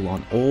available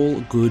on all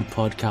good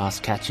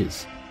podcast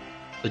catchers.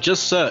 So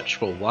just search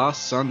for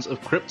Last Sons of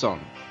Krypton,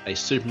 a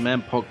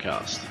Superman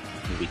podcast.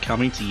 We'll be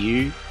coming to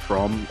you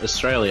from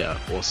Australia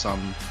or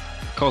some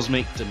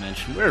cosmic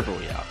dimension, wherever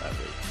we are that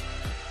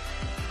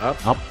week.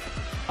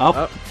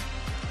 Up,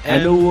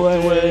 and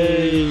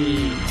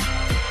away.